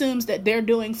somebody assumes that they're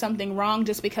doing something wrong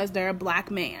just because they're a black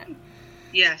man.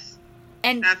 Yes.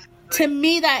 And to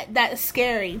me, that's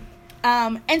scary.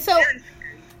 And so,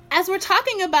 as we're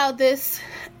talking about this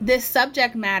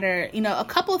subject matter, a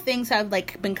couple of things have,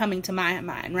 like, been coming to my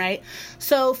mind, right?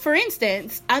 So, for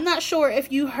instance, I'm not sure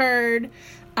if you heard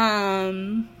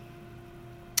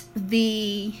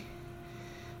the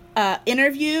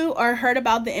interview or heard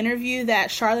about the interview that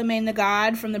Charlamagne tha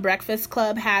God from the Breakfast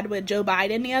Club had with Joe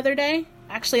Biden the other day.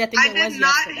 Actually, I think it was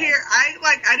yesterday.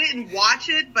 I didn't watch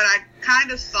it, but I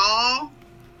kind of saw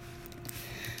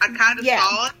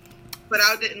it, but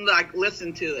I didn't, like,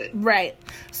 listen to it. Right.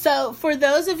 So for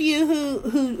those of you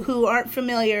who aren't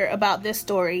familiar about this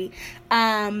story,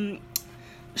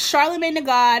 Charlamagne tha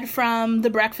God from the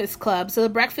Breakfast Club. So the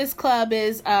Breakfast Club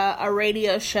is a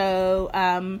radio show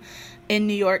in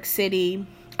New York City,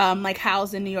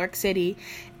 housed in New York City.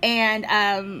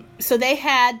 And so they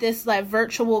had this, like,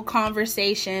 virtual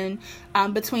conversation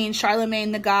between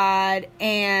Charlamagne tha God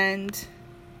and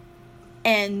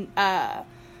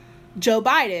Joe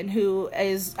Biden, who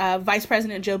is Vice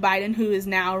President Joe Biden, who is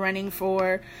now running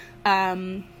for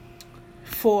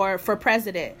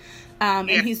president. And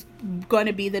he's going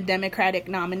to be the Democratic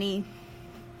nominee,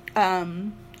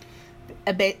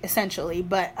 essentially.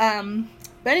 But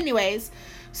anyways,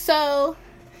 so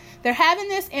they're having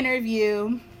this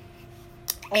interview,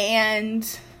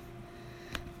 and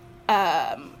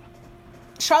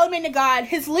Charlemagne the God,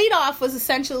 his lead off was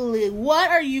essentially, what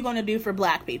are you going to do for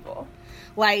black people?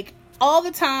 Like, all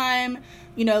the time,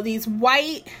 you know, these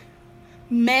white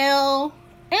male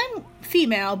and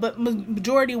female, but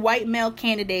majority white male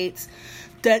candidates,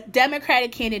 the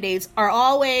Democratic candidates, are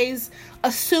always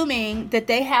assuming that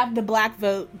they have the black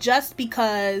vote just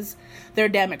because they're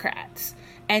Democrats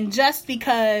and just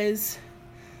because,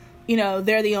 you know,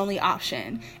 they're the only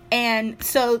option. And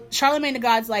so Charlemagne the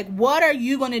God's like, what are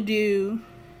you going to do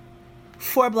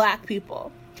for black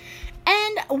people?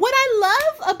 And what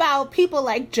I love about people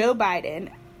like Joe Biden,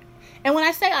 and when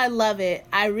I say I love it,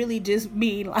 I really just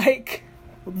mean like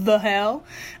the hell.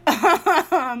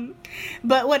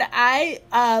 But what I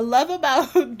love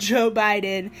about Joe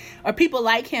Biden, or people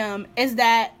like him, is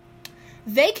that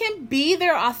they can be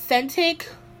their authentic,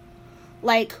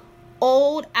 like,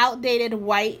 old, outdated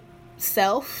white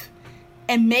self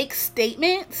and make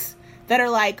statements that are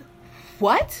like,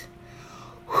 what?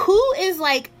 Who is,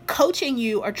 like, coaching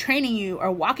you or training you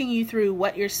or walking you through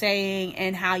what you're saying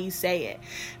and how you say it?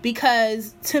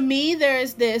 Because to me,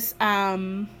 there's this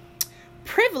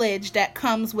privilege that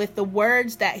comes with the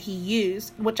words that he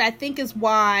used, which I think is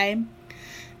why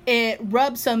it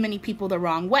rubs so many people the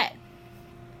wrong way.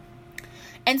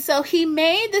 And so he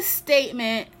made the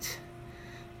statement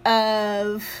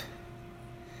of,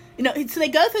 you know, so they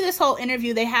go through this whole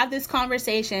interview, they have this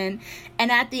conversation,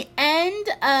 and at the end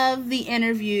of the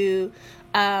interview,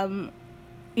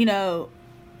 you know,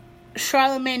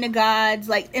 Charlemagne the God's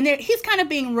like, and he's kind of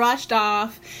being rushed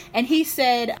off, and he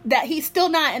said that he's still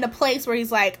not in a place where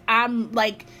he's like, I'm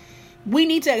like, we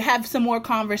need to have some more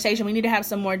conversation, we need to have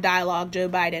some more dialogue, Joe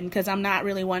Biden, because I'm not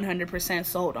really 100%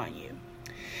 sold on you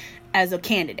as a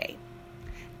candidate.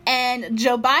 And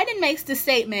Joe Biden makes the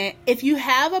statement, if you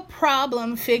have a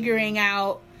problem figuring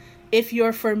out if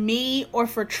you're for me or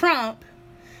for Trump,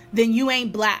 then you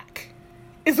ain't black,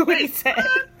 is what he said.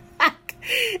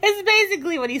 It's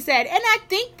basically what he said. And I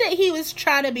think that he was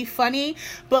trying to be funny,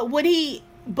 but what he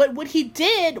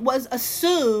did was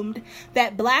assumed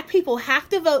that black people have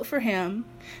to vote for him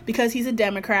because he's a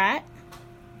Democrat.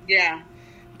 Yeah.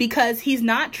 Because he's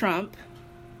not Trump.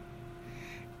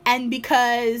 And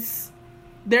because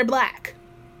they're black.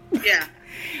 Yeah.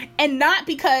 And not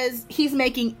because he's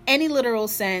making any literal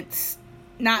sense.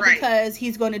 Not right. Because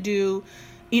he's going to do,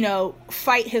 you know,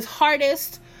 fight his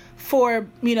hardest for,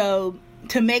 you know,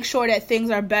 to make sure that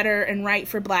things are better and right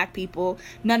for black people.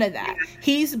 None of that. Yeah.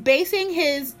 He's basing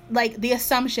his, like, the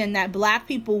assumption that black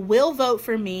people will vote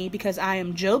for me because I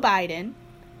am Joe Biden.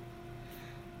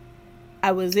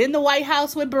 I was in the White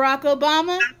House with Barack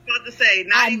Obama. I was about to say,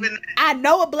 I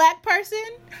know a black person.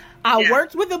 I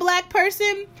worked with a black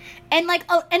person. And, like,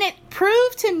 and it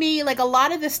proved to me, like, a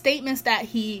lot of the statements that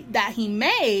he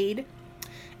made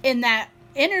in that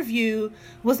interview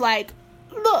was like,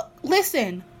 look,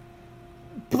 listen,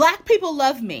 black people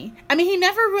love me. I mean, he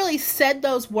never really said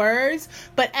those words,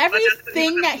 but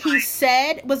everything that he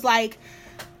said was like,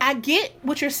 I get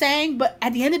what you're saying, but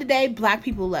at the end of the day, black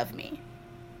people love me.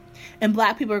 And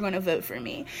black people are going to vote for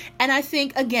me. And I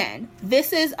think, again,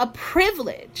 this is a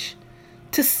privilege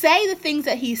to say the things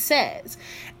that he says.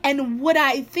 And what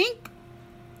I think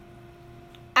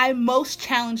I'm most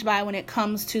challenged by when it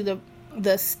comes to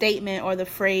the statement or the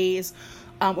phrase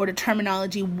or the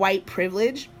terminology white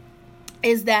privilege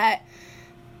is that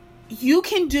you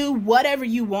can do whatever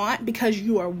you want because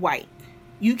you are white.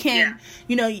 You can,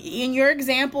 you know, in your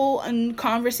example and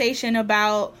conversation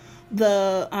about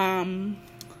the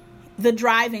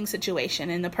driving situation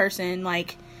and the person,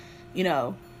 like, you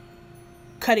know,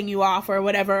 cutting you off or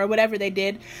whatever they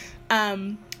did.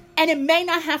 And it may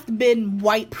not have to been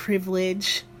white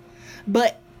privilege,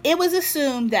 but it was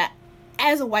assumed that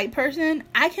as a white person,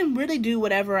 I can really do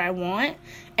whatever I want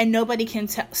and nobody can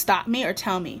stop me or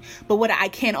tell me. But what I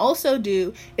can also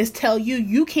do is tell you,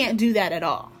 you can't do that at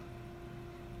all.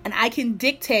 And I can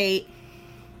dictate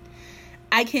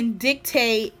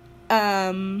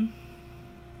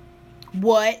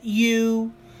what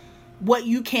you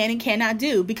can and cannot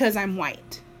do because I'm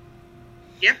white.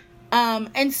 Yep.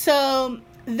 And so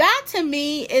that to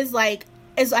me is like,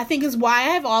 I think is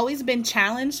why I've always been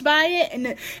challenged by it.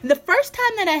 And the first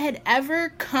time that I had ever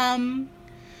come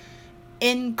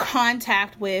in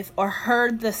contact with or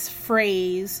heard this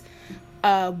phrase,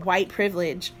 white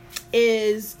privilege,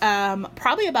 is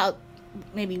probably about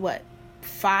maybe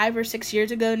 5 or 6 years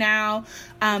ago now,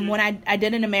 when I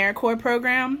did an AmeriCorps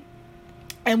program,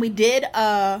 and we did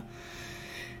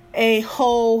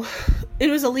it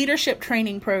was a leadership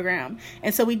training program.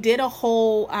 And so we did a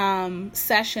whole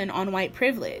session on white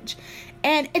privilege.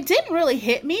 And it didn't really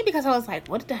hit me because I was like,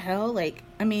 what the hell? Like,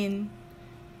 I mean,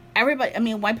 everybody, I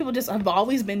mean, white people just have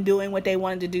always been doing what they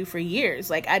wanted to do for years.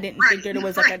 Like, I didn't think there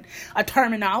was like a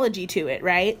terminology to it,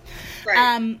 right?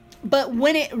 But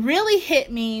when it really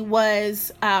hit me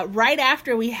was right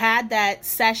after we had that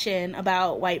session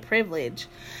about white privilege,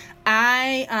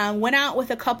 I went out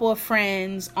with a couple of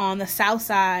friends on the South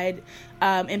Side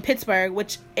in Pittsburgh,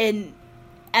 which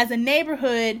as a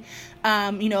neighborhood,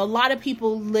 you know, a lot of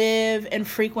people live and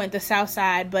frequent the South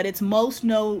Side, but it's most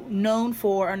known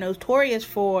for, or notorious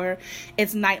for,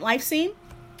 its nightlife scene.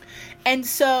 And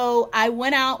so I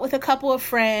went out with a couple of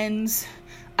friends.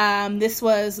 This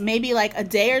was maybe like a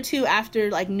day or two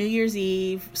after like New Year's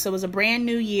Eve. So it was a brand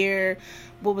new year.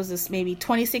 What was this? Maybe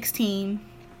 2016.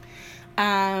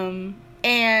 And,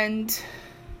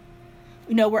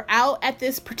 you know, we're out at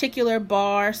this particular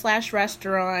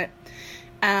bar/restaurant.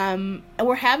 And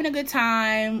we're having a good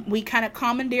time. We kind of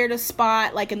commandeered a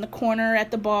spot like in the corner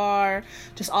at the bar,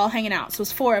 just all hanging out. So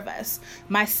it's 4 of us.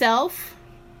 Myself,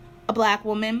 a black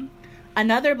woman,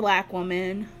 another black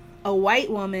woman, a white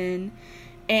woman,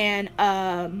 and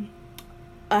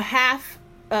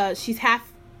she's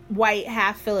half white,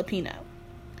 half Filipino.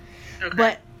 Okay.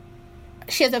 But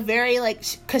she has a very, like,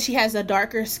 because she has a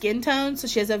darker skin tone, so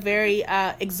she has a very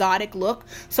exotic look.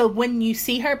 So when you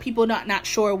see her, people not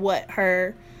sure what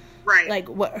her, like,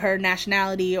 what her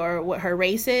nationality or what her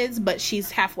race is, but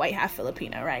she's half white, half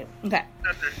Filipino, right? Okay.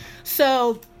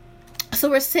 So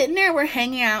we're sitting there, we're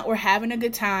hanging out, we're having a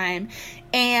good time,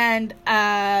 and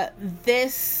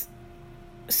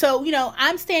so, you know,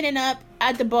 I'm standing up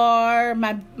at the bar,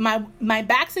 my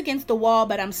back's against the wall,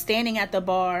 but I'm standing at the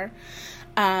bar,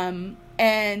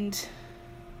 and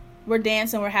we're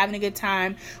dancing, we're having a good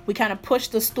time. We kind of push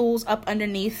the stools up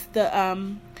underneath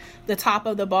the top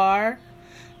of the bar,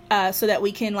 so that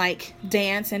we can, like,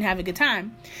 dance and have a good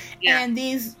time. Yeah. And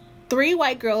these 3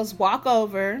 white girls walk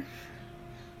over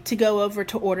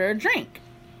to order a drink.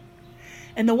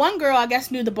 And the one girl, I guess,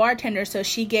 knew the bartender, so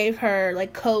she gave her,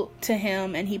 like, coat to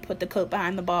him, and he put the coat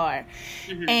behind the bar.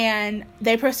 Mm-hmm. And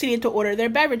they proceeded to order their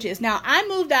beverages. Now, I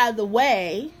moved out of the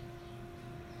way,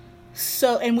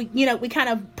 so, and we, you know, we kind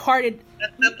of parted,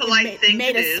 the polite thing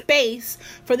made a space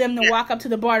for them to walk up to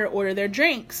the bar to order their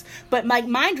drinks. But, like,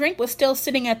 my drink was still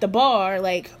sitting at the bar,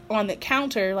 like, on the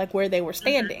counter, like, where they were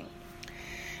standing.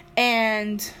 Mm-hmm.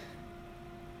 And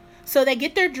so they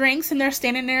get their drinks, and they're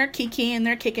standing there kikiing,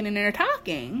 they're kicking, and they're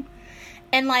talking.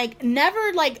 And, like,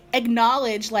 never, like,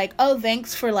 acknowledge, like, oh,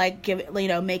 thanks for, like,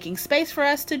 making space for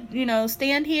us to, you know,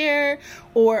 stand here.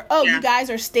 Or, oh, you guys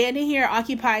are standing here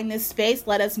occupying this space.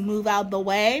 Let us move out the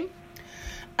way.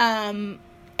 And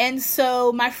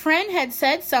so my friend had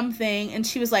said something, and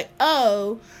she was like,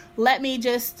 oh, let me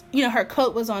just, you know, her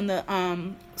coat was on the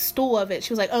stool of it.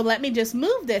 She was like, oh, let me just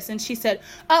move this. And she said,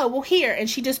 oh, well, here. And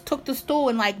she just took the stool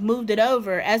and, like, moved it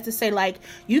over as to say, like,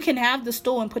 you can have the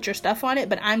stool and put your stuff on it,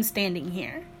 but I'm standing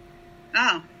here.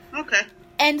 Oh, okay.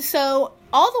 And so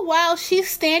all the while she's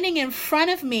standing in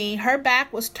front of me, her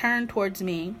back was turned towards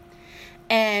me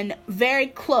and very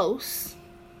close.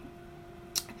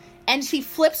 And she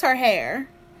flips her hair,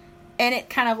 and it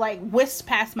kind of, like, whisks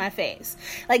past my face.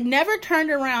 Like, never turned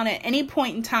around at any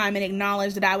point in time and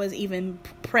acknowledged that I was even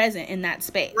present in that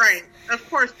space. Right. Of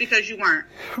course, because you weren't.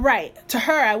 Right. To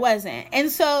her, I wasn't. And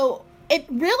so it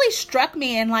really struck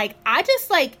me, and, like, I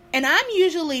just, like, and I'm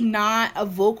usually not a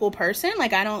vocal person.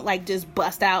 Like, I don't, like, just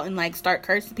bust out and, like, start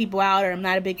cursing people out, or I'm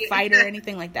not a big fighter or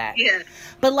anything like that. Yeah.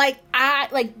 But, like,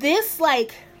 this,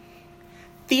 like,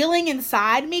 feeling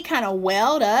inside me kind of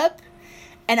welled up,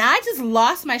 and I just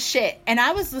lost my shit. And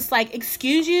I was just like,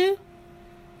 excuse you?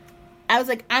 I was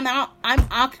like, I'm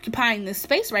occupying this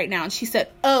space right now. And she said,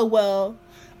 oh, well,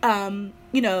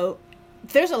 you know,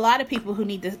 there's a lot of people who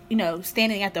need to, you know,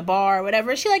 standing at the bar or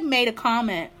whatever. She, like, made a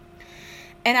comment.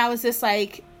 And I was just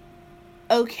like,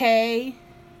 okay,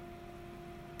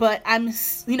 but I'm,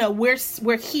 you know,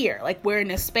 we're here. Like, we're in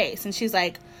this space. And she's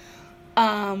like,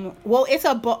 well, it's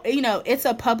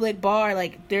a public bar.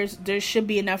 Like, there should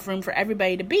be enough room for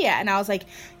everybody to be at. And I was like,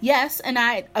 yes, and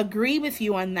I agree with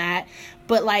you on that.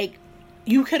 But, like,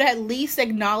 you could at least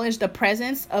acknowledge the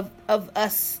presence of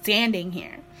us standing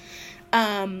here.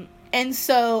 And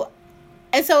so,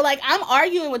 like, I'm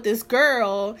arguing with this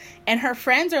girl, and her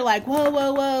friends are like,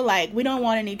 whoa, like, we don't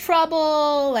want any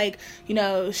trouble, like, you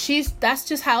know, that's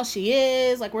just how she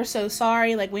is, like, we're so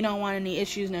sorry, like, we don't want any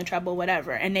issues, no trouble,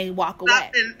 whatever, and they walk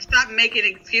away. Stop making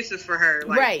excuses for her.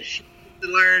 Like, right. She needs to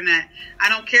learn that, I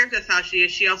don't care if that's how she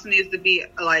is, she also needs to be,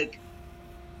 like,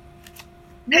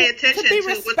 pay attention to be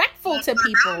respectful to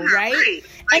people, right?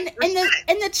 And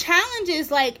the challenge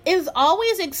is, like, it's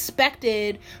always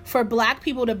expected for Black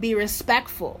people to be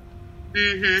respectful.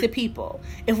 Mm-hmm. to people.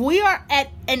 If we are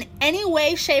in any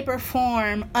way, shape, or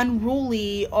form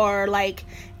unruly or like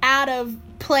out of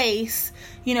place,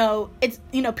 it's,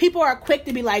 people are quick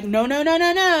to be like, no, no, no,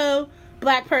 no, no,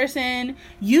 black person,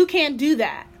 you can't do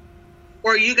that.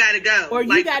 Or you got to go. Or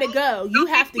you got to go. You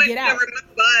have to get out.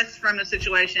 Remove us from the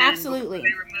situation. Absolutely. They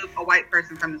remove a white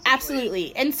person from the situation.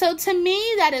 Absolutely. And so to me,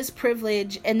 that is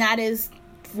privilege, and that is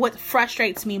what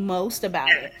frustrates me most about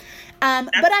it.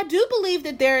 But I do believe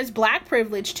that there is black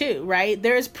privilege too, right?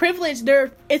 There is privilege.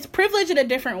 It's privilege in a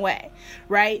different way,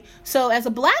 right? So as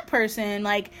a black person,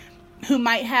 like, who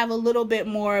might have a little bit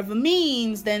more of a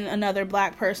means than another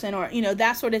black person, or,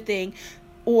 that sort of thing,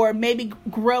 or maybe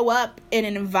grow up in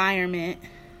an environment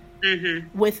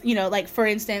with, like, for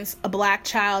instance, a black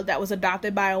child that was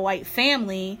adopted by a white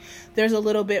family, there's a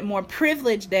little bit more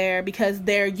privilege there because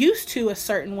they're used to a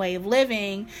certain way of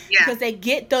living, because they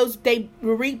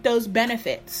reap those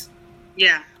benefits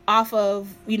off of,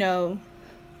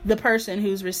 the person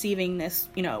who's receiving this,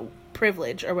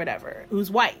 privilege or whatever,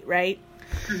 who's white, right?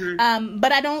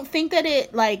 But I don't think that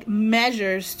it, like,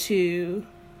 measures to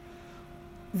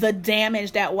the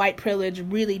damage that white privilege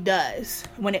really does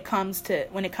when it comes to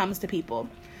people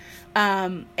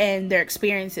and their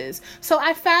experiences. So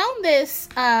I found this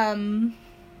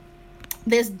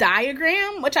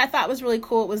diagram, which I thought was really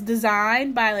cool. It was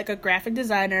designed by, like, a graphic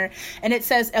designer, and it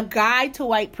says A Guide to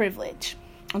White Privilege.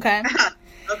 Okay.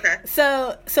 Okay.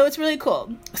 So it's really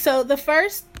cool. So the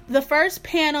first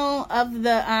panel of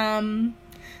the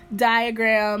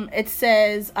diagram, it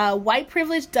says, white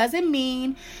privilege doesn't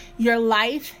mean your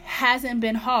life hasn't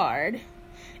been hard.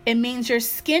 It means your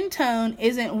skin tone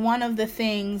isn't one of the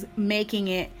things making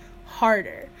it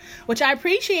harder, which I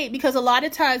appreciate, because a lot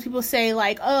of times people say,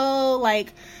 like, oh,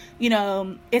 like,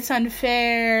 it's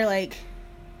unfair, like,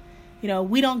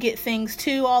 we don't get things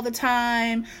too all the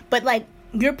time, but, like,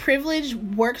 your privilege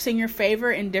works in your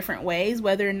favor in different ways,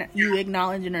 whether you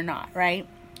acknowledge it or not, right?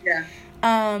 Yeah.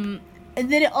 And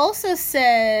then it also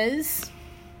says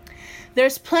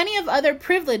there's plenty of other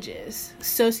privileges: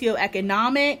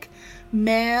 socioeconomic,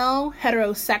 male,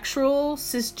 heterosexual,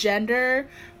 cisgender,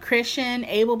 Christian,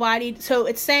 able-bodied. So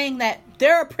it's saying that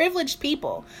there are privileged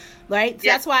people, right? So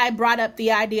that's why I brought up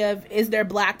the idea of, is there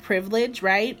black privilege,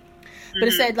 right? But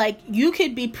it said, like, you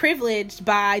could be privileged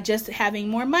by just having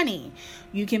more money.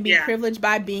 You can be privileged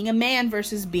by being a man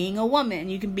versus being a woman.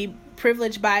 You can be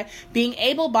privileged by being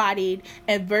able-bodied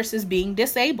and versus being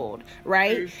disabled,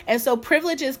 right? And so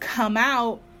privileges come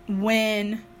out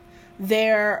when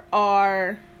there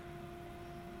are,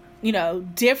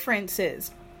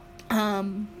 differences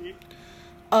of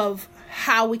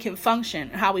how we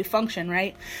function,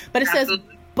 right? But it says,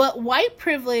 but white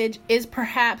privilege is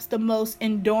perhaps the most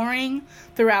enduring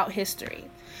throughout history.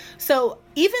 So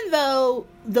even though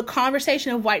the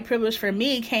conversation of white privilege for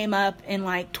me came up in,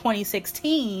 like,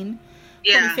 2016,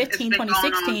 2015,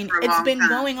 2016, it's been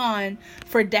going on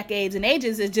for decades and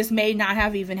ages. It just may not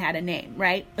have even had a name,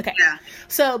 right? Okay. Yeah.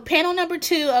 So panel number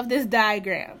 2 of this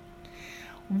diagram.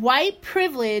 White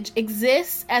privilege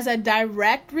exists as a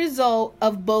direct result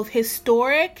of both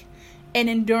historic and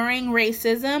enduring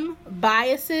racism,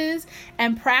 biases,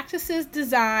 and practices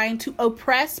designed to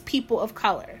oppress people of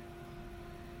color.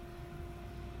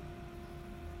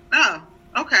 Oh,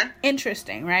 okay.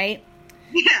 Interesting, right?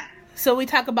 Yeah. So we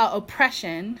talk about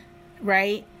oppression,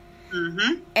 right?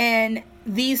 And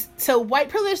so white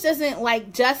privilege doesn't,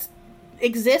 like, just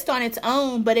exist on its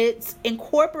own, but it's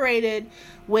incorporated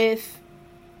with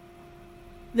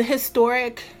the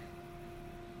historic,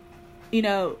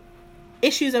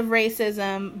 issues of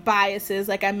racism, biases,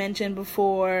 like I mentioned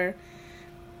before,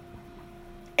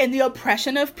 and the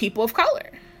oppression of people of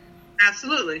color.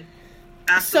 Absolutely.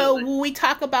 So when we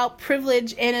talk about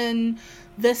privilege in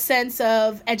the sense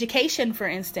of education, for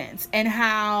instance, and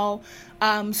how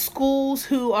schools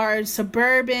who are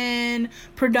suburban,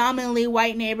 predominantly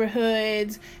white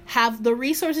neighborhoods have the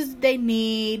resources that they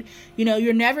need,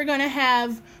 you're never going to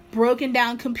have broken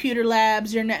down computer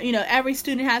labs. Every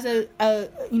student has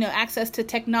access to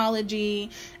technology.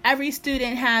 Every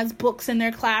student has books in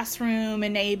their classroom,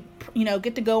 and they,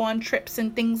 get to go on trips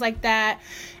and things like that.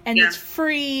 And it's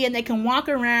free, and they can walk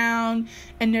around,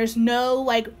 and there's no,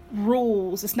 like,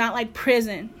 rules. It's not like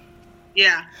prison.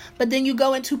 Yeah. But then you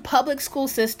go into public school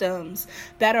systems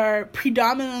that are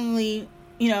predominantly,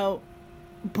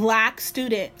 black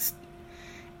students,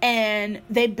 and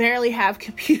they barely have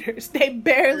computers. They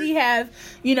barely have,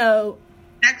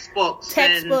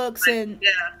 textbooks and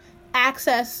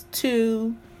access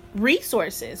to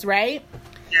resources, right?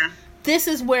 Yeah. This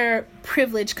is where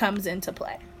privilege comes into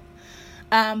play.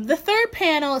 The third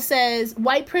panel says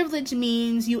white privilege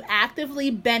means you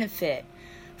actively benefit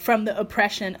from the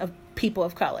oppression of people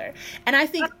of color. And I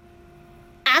think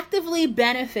actively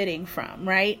benefiting from,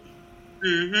 right?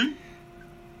 Mm-hmm.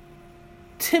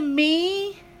 To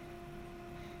me,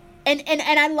 and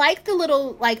I like the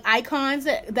little like icons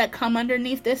that come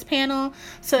underneath this panel.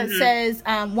 So it says,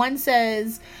 one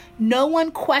says, no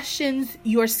one questions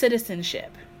your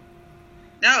citizenship.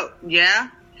 No, yeah,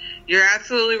 you're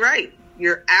absolutely right.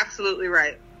 You're absolutely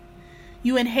right.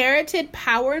 You inherited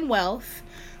power and wealth.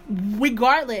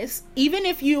 Regardless, even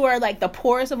if you are like the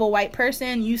poorest of a white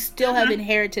person, you still have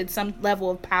inherited some level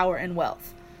of power and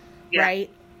wealth, right?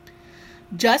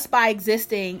 Just by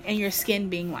existing and your skin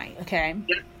being white, okay?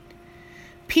 Yeah.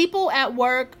 People at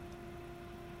work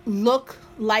look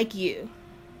like you.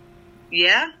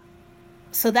 Yeah.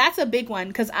 So that's a big one,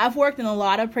 because I've worked in a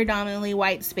lot of predominantly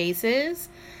white spaces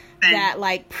that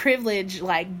like privilege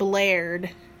like blared,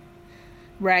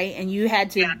 right? And you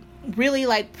had to really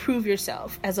like prove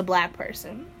yourself as a black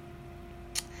person.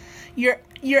 Your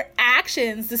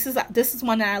actions, this is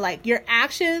one that I like. Your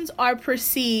actions are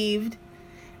perceived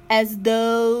as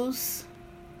those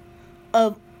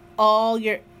of all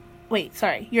your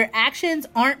your actions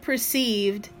aren't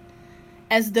perceived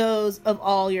as those of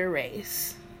all your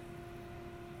race.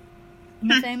 Am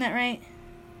I saying that right?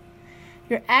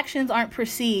 Your actions aren't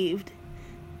perceived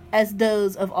as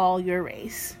those of all your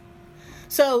race.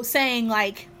 So saying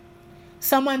like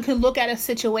someone could look at a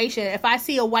situation. If I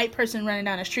see a white person running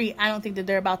down the street, I don't think that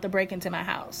they're about to break into my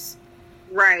house.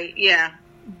 Right, yeah.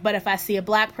 But if I see a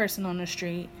black person on the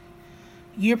street,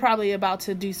 you're probably about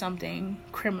to do something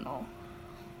criminal.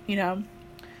 You know?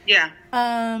 Yeah.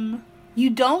 You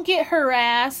don't get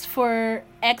harassed for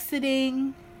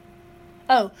exiting.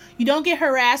 Oh, you don't get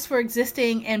harassed for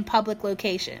existing in public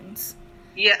locations.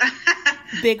 Yeah.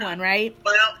 Big one, right?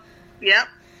 Well, yep.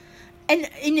 And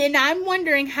I'm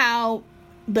wondering how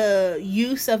the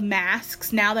use of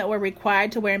masks, now that we're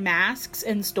required to wear masks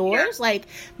in stores, like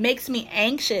makes me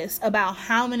anxious about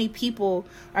how many people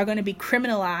are going to be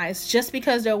criminalized just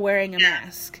because they're wearing a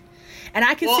mask. And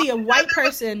I can see a white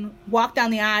person walk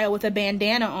down the aisle with a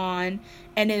bandana on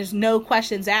and there's no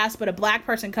questions asked, but a black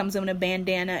person comes in with a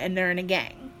bandana and they're in a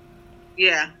gang.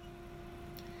 Yeah.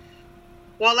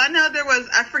 Well, I know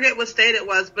I forget what state it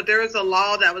was, but there was a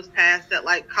law that was passed that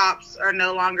like cops are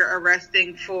no longer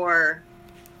arresting for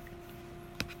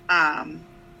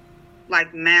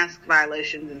like mask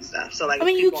violations and stuff. So like, I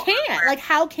mean, you can't. Like,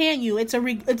 how can you? It's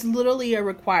literally a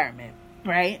requirement,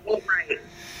 right? Well, right.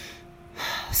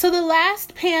 So the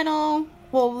last panel,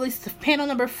 well, at least panel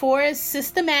number 4, is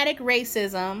systematic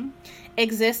racism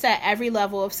exists at every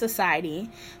level of society.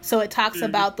 So it talks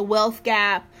about the wealth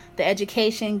gap, the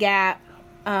education gap,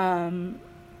 the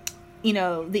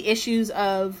issues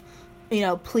of,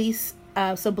 police.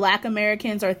 So black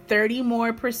Americans are 30%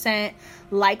 more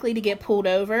likely to get pulled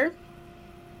over.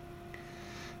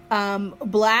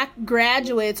 Black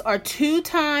graduates are 2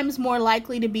 times more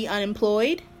likely to be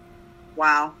unemployed.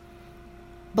 Wow.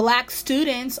 Black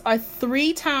students are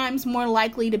 3 times more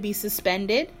likely to be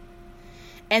suspended.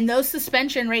 And those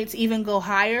suspension rates even go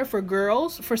higher for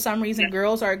girls. For some reason,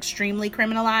 girls are extremely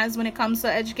criminalized when it comes to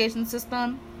the education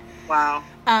system. Wow.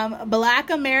 Black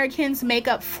Americans make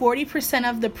up 40%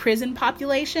 of the prison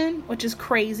population, which is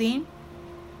crazy.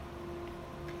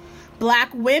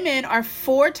 Black women are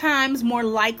 4 times more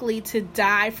likely to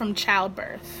die from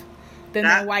childbirth than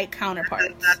their white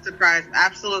counterparts. That's surprising.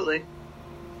 Absolutely.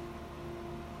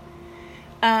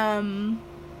 And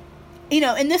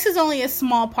this is only a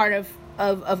small part of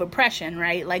oppression,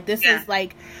 right? Like, this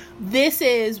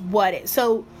is what it...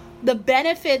 So, the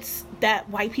benefits that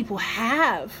white people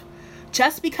have,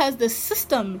 just because the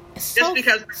system is so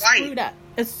screwed up.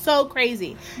 It's so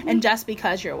crazy. Mm-hmm. And just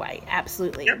because you're white.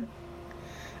 Absolutely. Yep.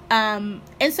 And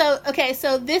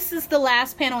so this is the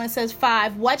last panel. It says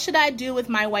 5, what should I do with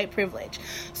my white privilege?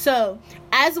 So,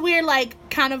 as we're, like,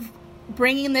 kind of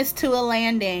bringing this to a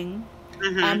landing...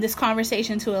 this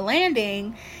conversation to a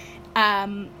landing,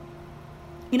 some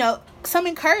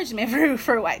encouragement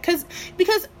for white,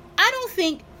 because I don't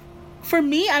think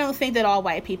that all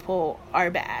white people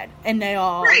are bad and they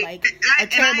all are terrible.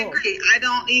 And I agree. I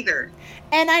don't either.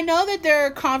 And I know that there are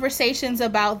conversations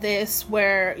about this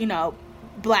where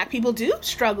black people do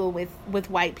struggle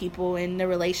with white people and the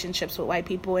relationships with white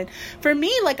people. And for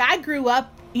me, like, I grew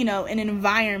up in an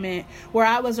environment where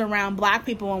I was around black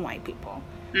people and white people.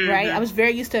 Mm-hmm. Right? I was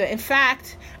very used to it. In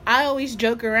fact, I always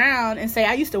joke around and say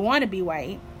I used to want to be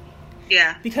white.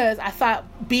 Yeah. Because I thought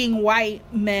being white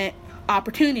meant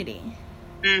opportunity.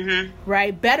 Mm-hmm.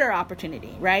 Right? Better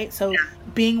opportunity, right? So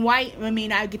being white would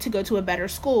mean I get to go to a better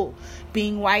school.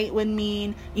 Being white would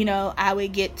mean, I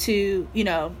would get to,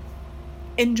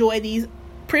 enjoy these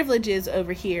privileges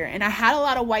over here. And I had a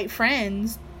lot of white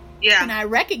friends. Yeah. And I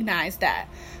recognized that.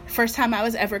 First time I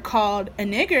was ever called a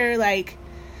nigger,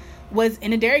 was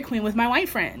in a Dairy Queen with my white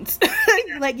friends.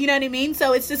 You know what I mean?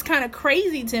 So it's just kind of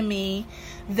crazy to me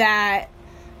that,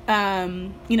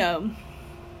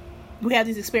 we have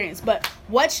these experiences. But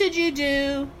what should you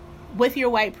do with your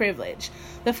white privilege?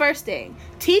 The first thing,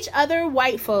 teach other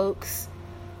white folks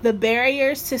the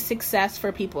barriers to success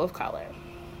for people of color.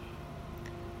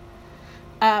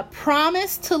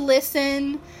 Promise to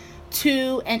listen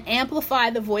to and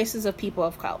amplify the voices of people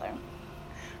of color.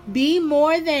 Be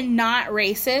more than not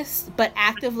racist, but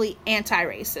actively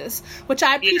anti-racist, which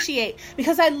I appreciate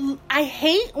because I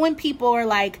hate when people are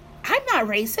like, I'm not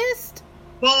racist.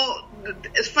 Well,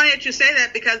 it's funny that you say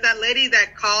that because that lady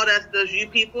that called us those you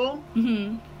people,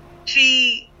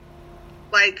 she,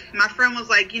 my friend was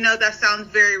like, that sounds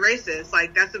very racist.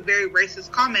 That's a very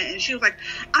racist comment. And she was like,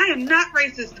 I am not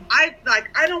racist. I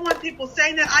don't want people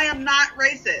saying that I am not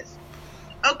racist.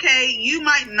 Okay, you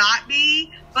might not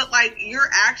be, but your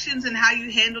actions and how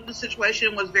you handled the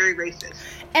situation was very racist.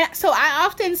 And so I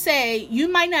often say, you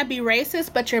might not be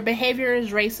racist, but your behavior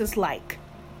is racist-like.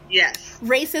 Yes.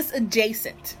 Racist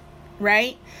adjacent,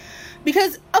 right?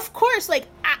 Because, of course, I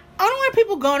don't want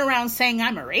people going around saying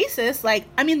I'm a racist.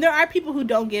 There are people who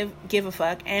don't give a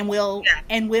fuck and will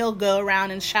go around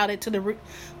and shout it to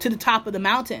the top of the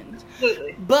mountains.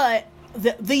 Absolutely. But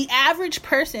the average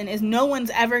person is no one's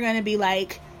ever going to be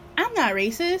like, I'm not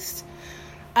racist.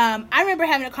 I remember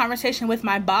having a conversation with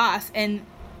my boss and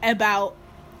about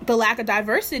the lack of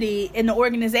diversity in the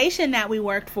organization that we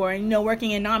worked for,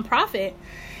 working in nonprofit.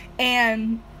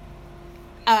 And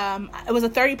it was a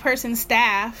 30-person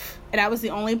staff, and I was the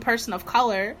only person of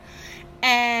color.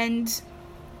 And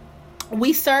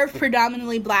we served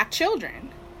predominantly black children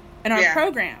in our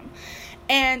program.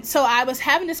 And so I was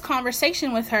having this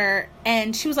conversation with her,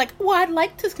 and she was like, well, I'd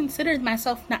like to consider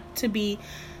myself not to be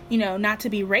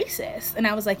racist. And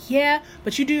I was like, yeah,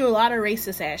 but you do a lot of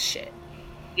racist ass shit.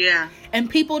 Yeah. And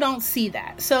people don't see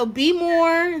that. So be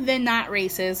more than not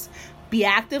racist. Be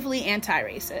actively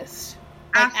anti-racist.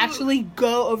 Actually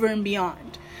go over and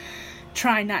beyond.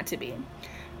 Try not to be.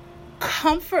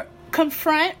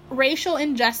 Confront racial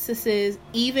injustices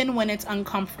even when it's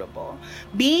uncomfortable.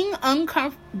 Being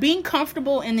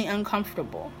comfortable in the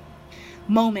uncomfortable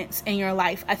moments in your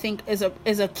life, I think, is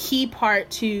a key part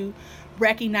to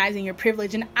recognizing your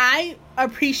privilege. And I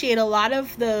appreciate a lot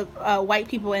of the white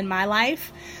people in my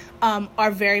life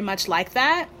are very much like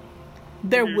that.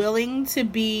 They're willing to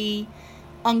be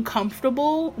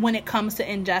uncomfortable when it comes to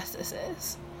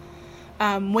injustices.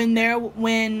 When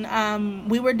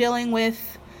we were dealing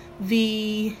with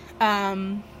the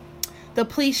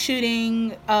police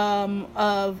shooting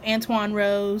of Antoine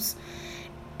Rose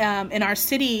in our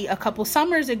city a couple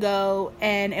summers ago,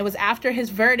 and it was after his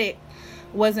verdict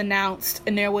was announced,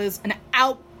 and there was an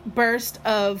outburst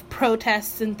of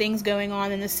protests and things going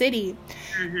on in the city.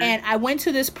 And I went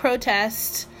to this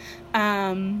protest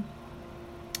in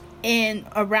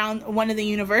around one of the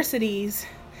universities,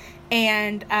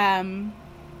 and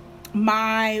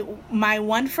my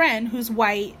one friend who's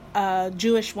white,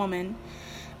 Jewish woman,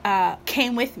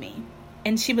 came with me,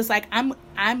 and she was like,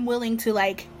 I'm willing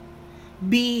to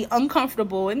be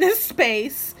uncomfortable in this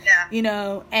space,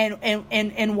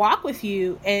 and walk with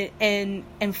you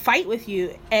and fight with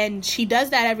you. And she does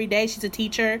that every day. She's a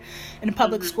teacher in a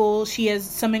public school. She has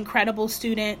some incredible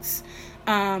students.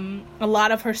 A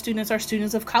lot of her students are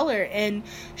students of color, and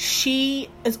she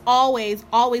is always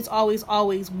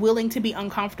willing to be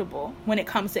uncomfortable when it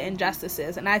comes to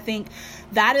injustices. And I think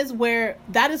that is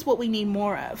what we need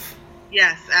more of.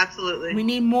 Yes, absolutely. We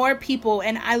need more people.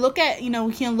 And I look at,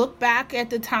 we can look back at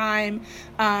the time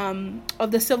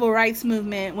of the civil rights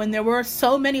movement when there were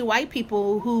so many white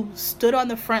people who stood on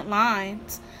the front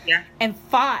lines and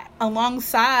fought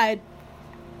alongside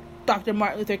Dr.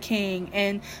 Martin Luther King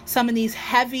and some of these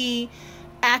heavy,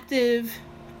 active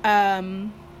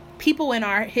people in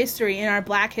our history, in our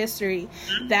Black history,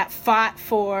 that fought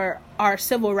for our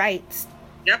civil rights.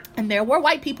 Yep. And there were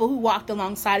white people who walked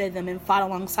alongside of them and fought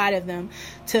alongside of them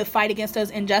to fight against those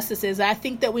injustices. I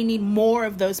think that we need more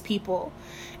of those people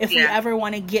if we ever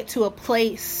want to get to a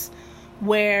place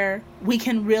where we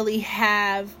can really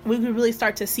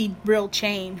start to see real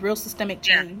change, real systemic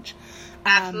change.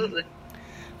 Absolutely.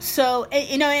 So,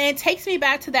 and it takes me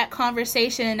back to that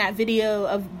conversation and that video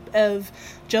of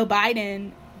Joe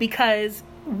Biden, because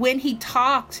when he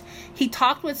talked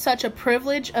with such a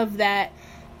privilege of that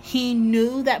he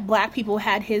knew that black people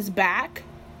had his back,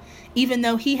 even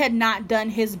though he had not done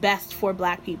his best for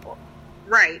black people.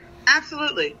 Right.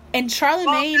 Absolutely. And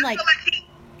Charlemagne, I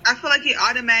feel like he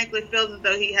automatically feels as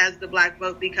though he has the black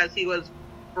vote because he was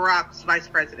Barack's vice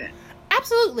president.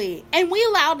 Absolutely. And we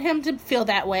allowed him to feel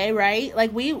that way, right?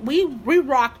 Like, we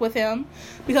rocked with him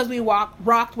because we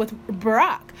rocked with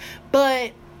Barack.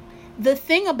 But the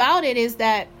thing about it is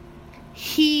that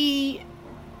he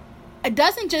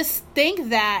doesn't just think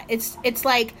that. It's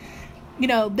like, you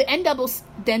know, the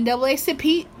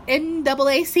NAACP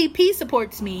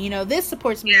supports me. You know, this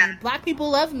supports me. Yeah. Black people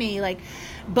love me. Like,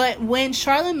 but when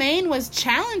Charlemagne was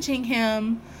challenging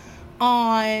him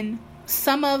on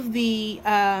some of the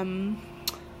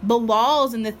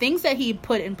laws and the things that he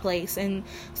put in place, and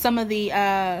some of the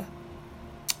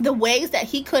ways that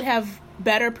he could have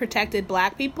better protected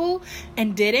black people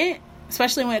and didn't,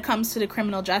 especially when it comes to the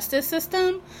criminal justice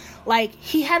system, like,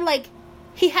 he had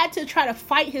to try to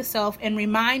fight himself and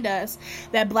remind us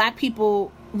that black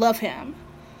people love him.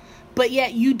 But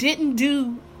yet you didn't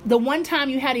do the one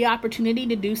time you had the opportunity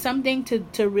to do something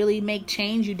to really make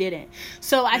change, you didn't.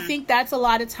 So I think that's a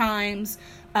lot of times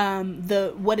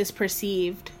what is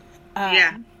perceived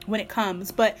when it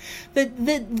comes. But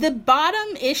the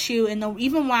bottom issue, and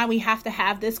even why we have to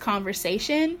have this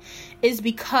conversation, is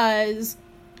because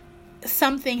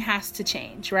something has to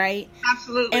change, right?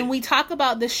 Absolutely. And we talk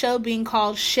about the show being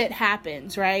called Shit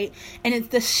Happens, right? And it's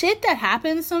the shit that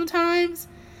happens sometimes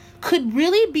could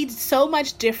really be so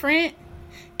much different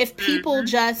if people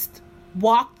just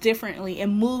walked differently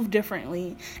and moved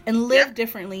differently and lived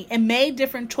differently and made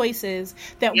different choices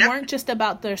that weren't just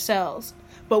about themselves,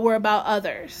 but were about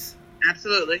others.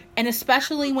 Absolutely. And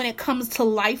especially when it comes to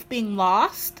life being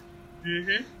lost,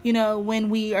 you know, when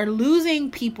we are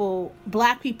losing people,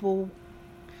 black people,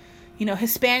 you know,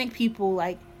 Hispanic people,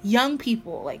 like young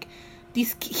people, like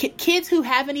these kids who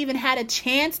haven't even had a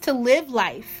chance to live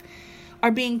life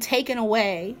are being taken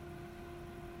away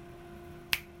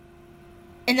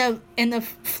in the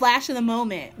flash of the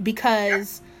moment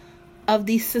because of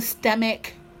these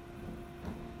systemic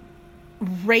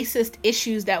racist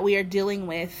issues that we are dealing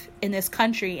with in this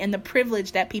country and the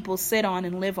privilege that people sit on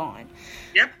and live on.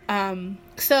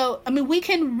 So, I mean, we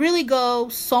can really go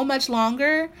so much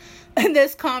longer in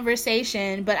this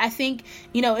conversation, but I think,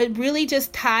 you know, it really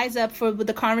just ties up with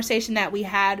the conversation that we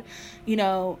had, you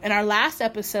know, in our last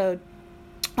episode,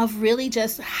 of really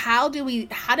just how do we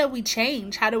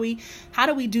change? How do we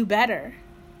do better?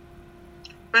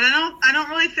 But I don't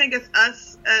really think it's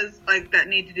us as like that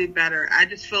need to do better. I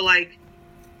just feel like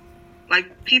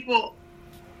people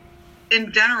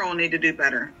in general need to do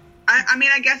better. I mean,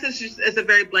 I guess it's a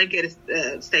very blanket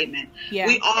statement. Yeah.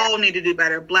 We all need to do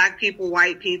better. Black people,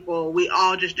 white people, we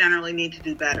all just generally need to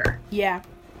do better. Yeah.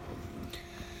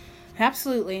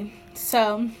 Absolutely.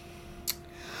 So,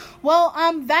 well,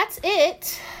 that's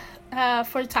it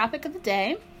for the topic of the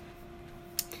day.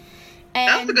 And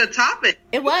that was a good topic.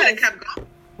 It was.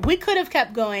 We could have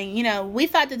kept going. You know, we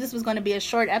thought that this was going to be a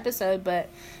short episode, but,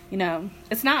 you know,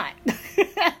 it's not.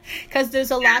 Because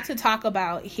there's a lot to talk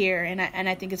about here, and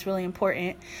I think it's really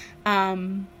important.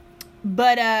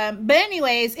 But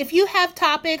anyways, if you have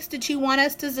topics that you want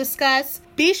us to discuss,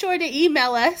 be sure to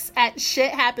email us at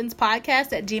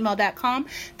shithappenspodcast@gmail.com.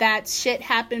 That's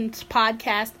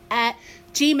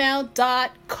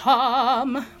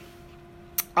shithappenspodcast@gmail.com.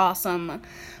 Awesome.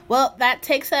 Well, that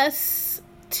takes us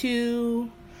to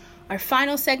our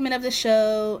final segment of the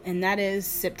show, and that is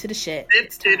Sip to the Shit. Sip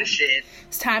to the shit.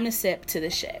 It's time to sip to the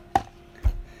shit.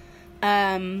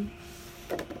 I'll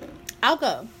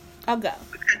go. Okay.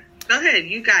 Go ahead.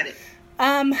 You got it.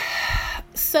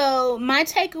 So my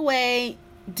takeaway,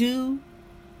 do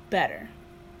better.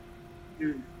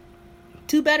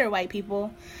 Do better, white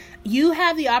people. You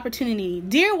have the opportunity,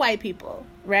 dear white people,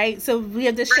 right? So we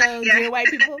have the show, Dear White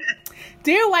People.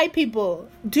 Dear white people,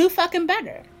 do fucking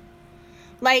better.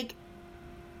 Like,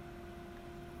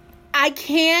 I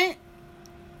can't,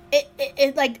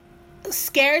 it like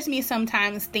scares me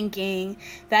sometimes thinking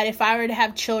that if I were to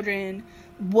have children,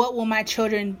 what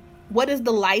is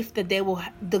the life that they'll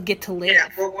get to live? Yeah,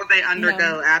 what will they undergo? You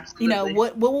know, absolutely. You know,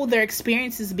 what will their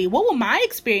experiences be? What will my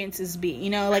experiences be? You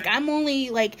know, like, I'm only,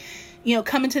 like, you know,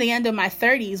 coming to the end of my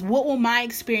 30s. What will my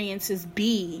experiences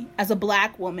be as a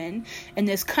black woman in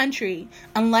this country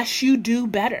unless you do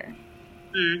better?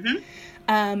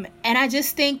 And I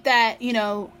just think that, you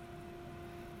know,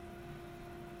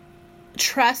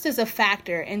 trust is a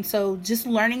factor. And so just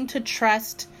learning to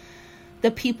trust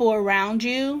the people around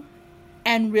you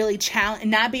and really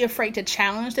not be afraid to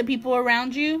challenge the people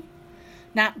around you,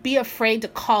 not be afraid to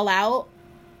call out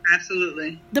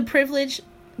absolutely the privilege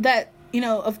that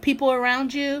of people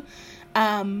around you,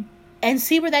 and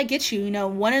see where that gets you.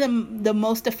 One of the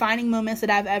most defining moments that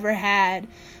I've ever had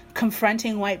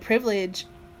confronting white privilege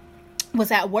was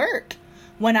at work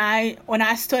when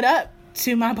I stood up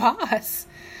to my boss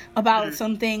about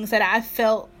some things that I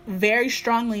felt very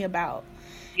strongly about.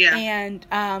 Yeah.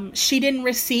 And she didn't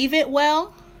receive it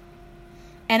well.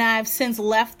 And I've since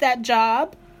left that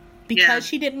job because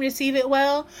she didn't receive it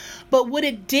well. But what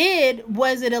it did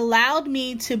was it allowed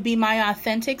me to be my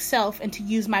authentic self and to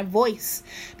use my voice,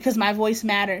 because my voice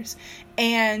matters.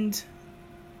 And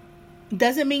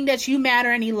doesn't mean that you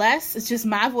matter any less. It's just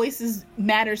my voice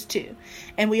matters too.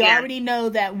 And we already know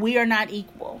that we are not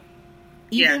equal.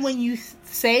 Even when you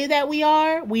say that we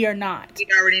are not. We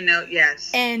already know,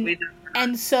 yes.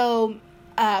 And so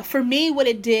for me, what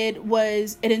it did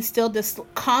was it instilled this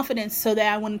confidence so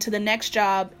that I went into the next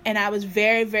job and I was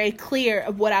very, very clear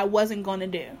of what I wasn't going to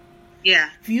do. Yeah.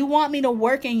 If you want me to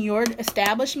work in your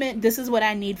establishment, this is what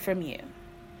I need from you.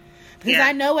 Because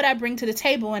I know what I bring to the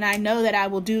table, and I know that I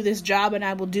will do this job and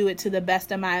I will do it to the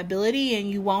best of my ability, and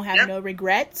you won't have no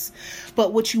regrets.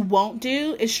 But what you won't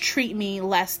do is treat me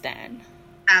less than.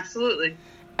 Absolutely.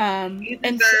 You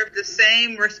deserve the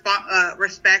same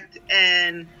respect,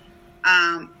 and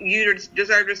you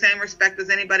deserve the same respect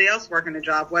as anybody else working a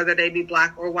job, whether they be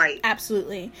black or white.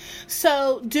 Absolutely.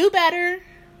 So do better.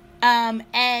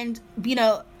 And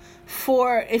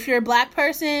if you're a black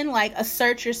person, like,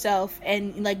 assert yourself,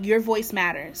 and like, your voice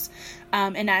matters.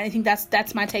 And I think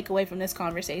that's my takeaway from this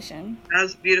conversation. That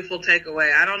was a beautiful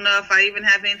takeaway. I don't know if I even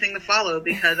have anything to follow,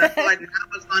 because I feel like now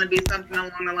it's going to be something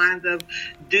along the lines of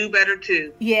do better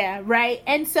too. Yeah, right.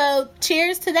 And so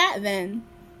cheers to that then.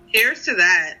 Cheers to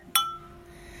that.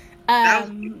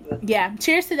 Yeah,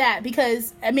 cheers to that,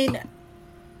 because,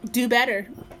 do better.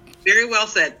 Very well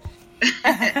said.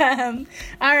 All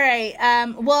right.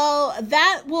 Well,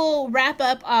 that will wrap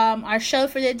up our show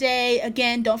for the day.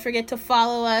 Again, don't forget to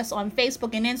follow us on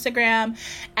Facebook and Instagram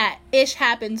at Ish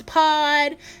Happens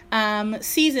Pod.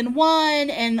 Season 1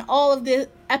 and all of the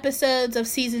episodes of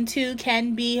Season 2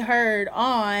 can be heard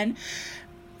on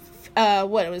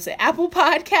Apple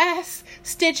Podcasts,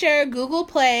 Stitcher, Google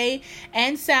Play,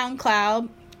 and SoundCloud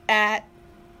at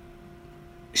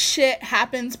Shit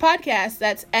Happens Podcast.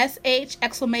 That's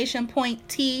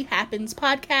SH!T Happens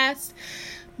Podcast.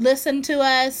 Listen to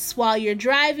us while you're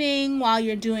driving, while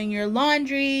you're doing your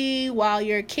laundry, while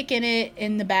you're kicking it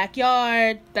in the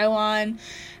backyard. Throw on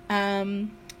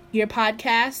your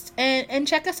podcast and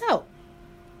check us out.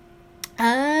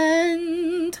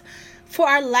 And for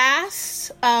our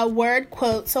last word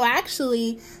quote, so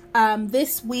actually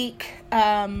this week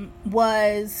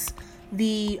was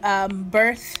the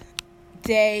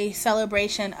birthday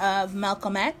celebration of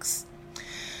Malcolm X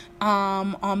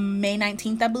on May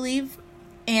 19th, I believe.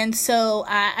 And so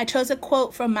I chose a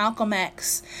quote from Malcolm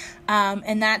X,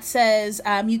 and that says,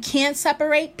 you can't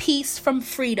separate peace from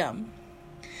freedom,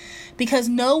 because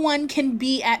no one can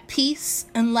be at peace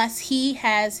unless he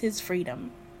has his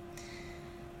freedom.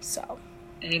 So,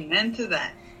 amen to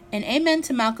that. And amen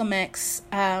to Malcolm X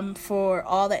for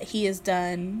all that he has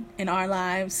done in our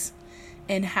lives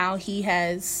and how he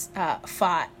has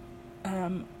fought.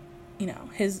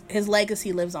 His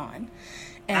legacy lives on.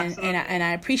 And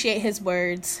I appreciate his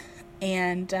words.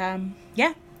 And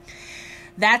yeah,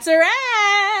 that's a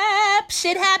wrap.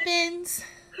 Shit happens.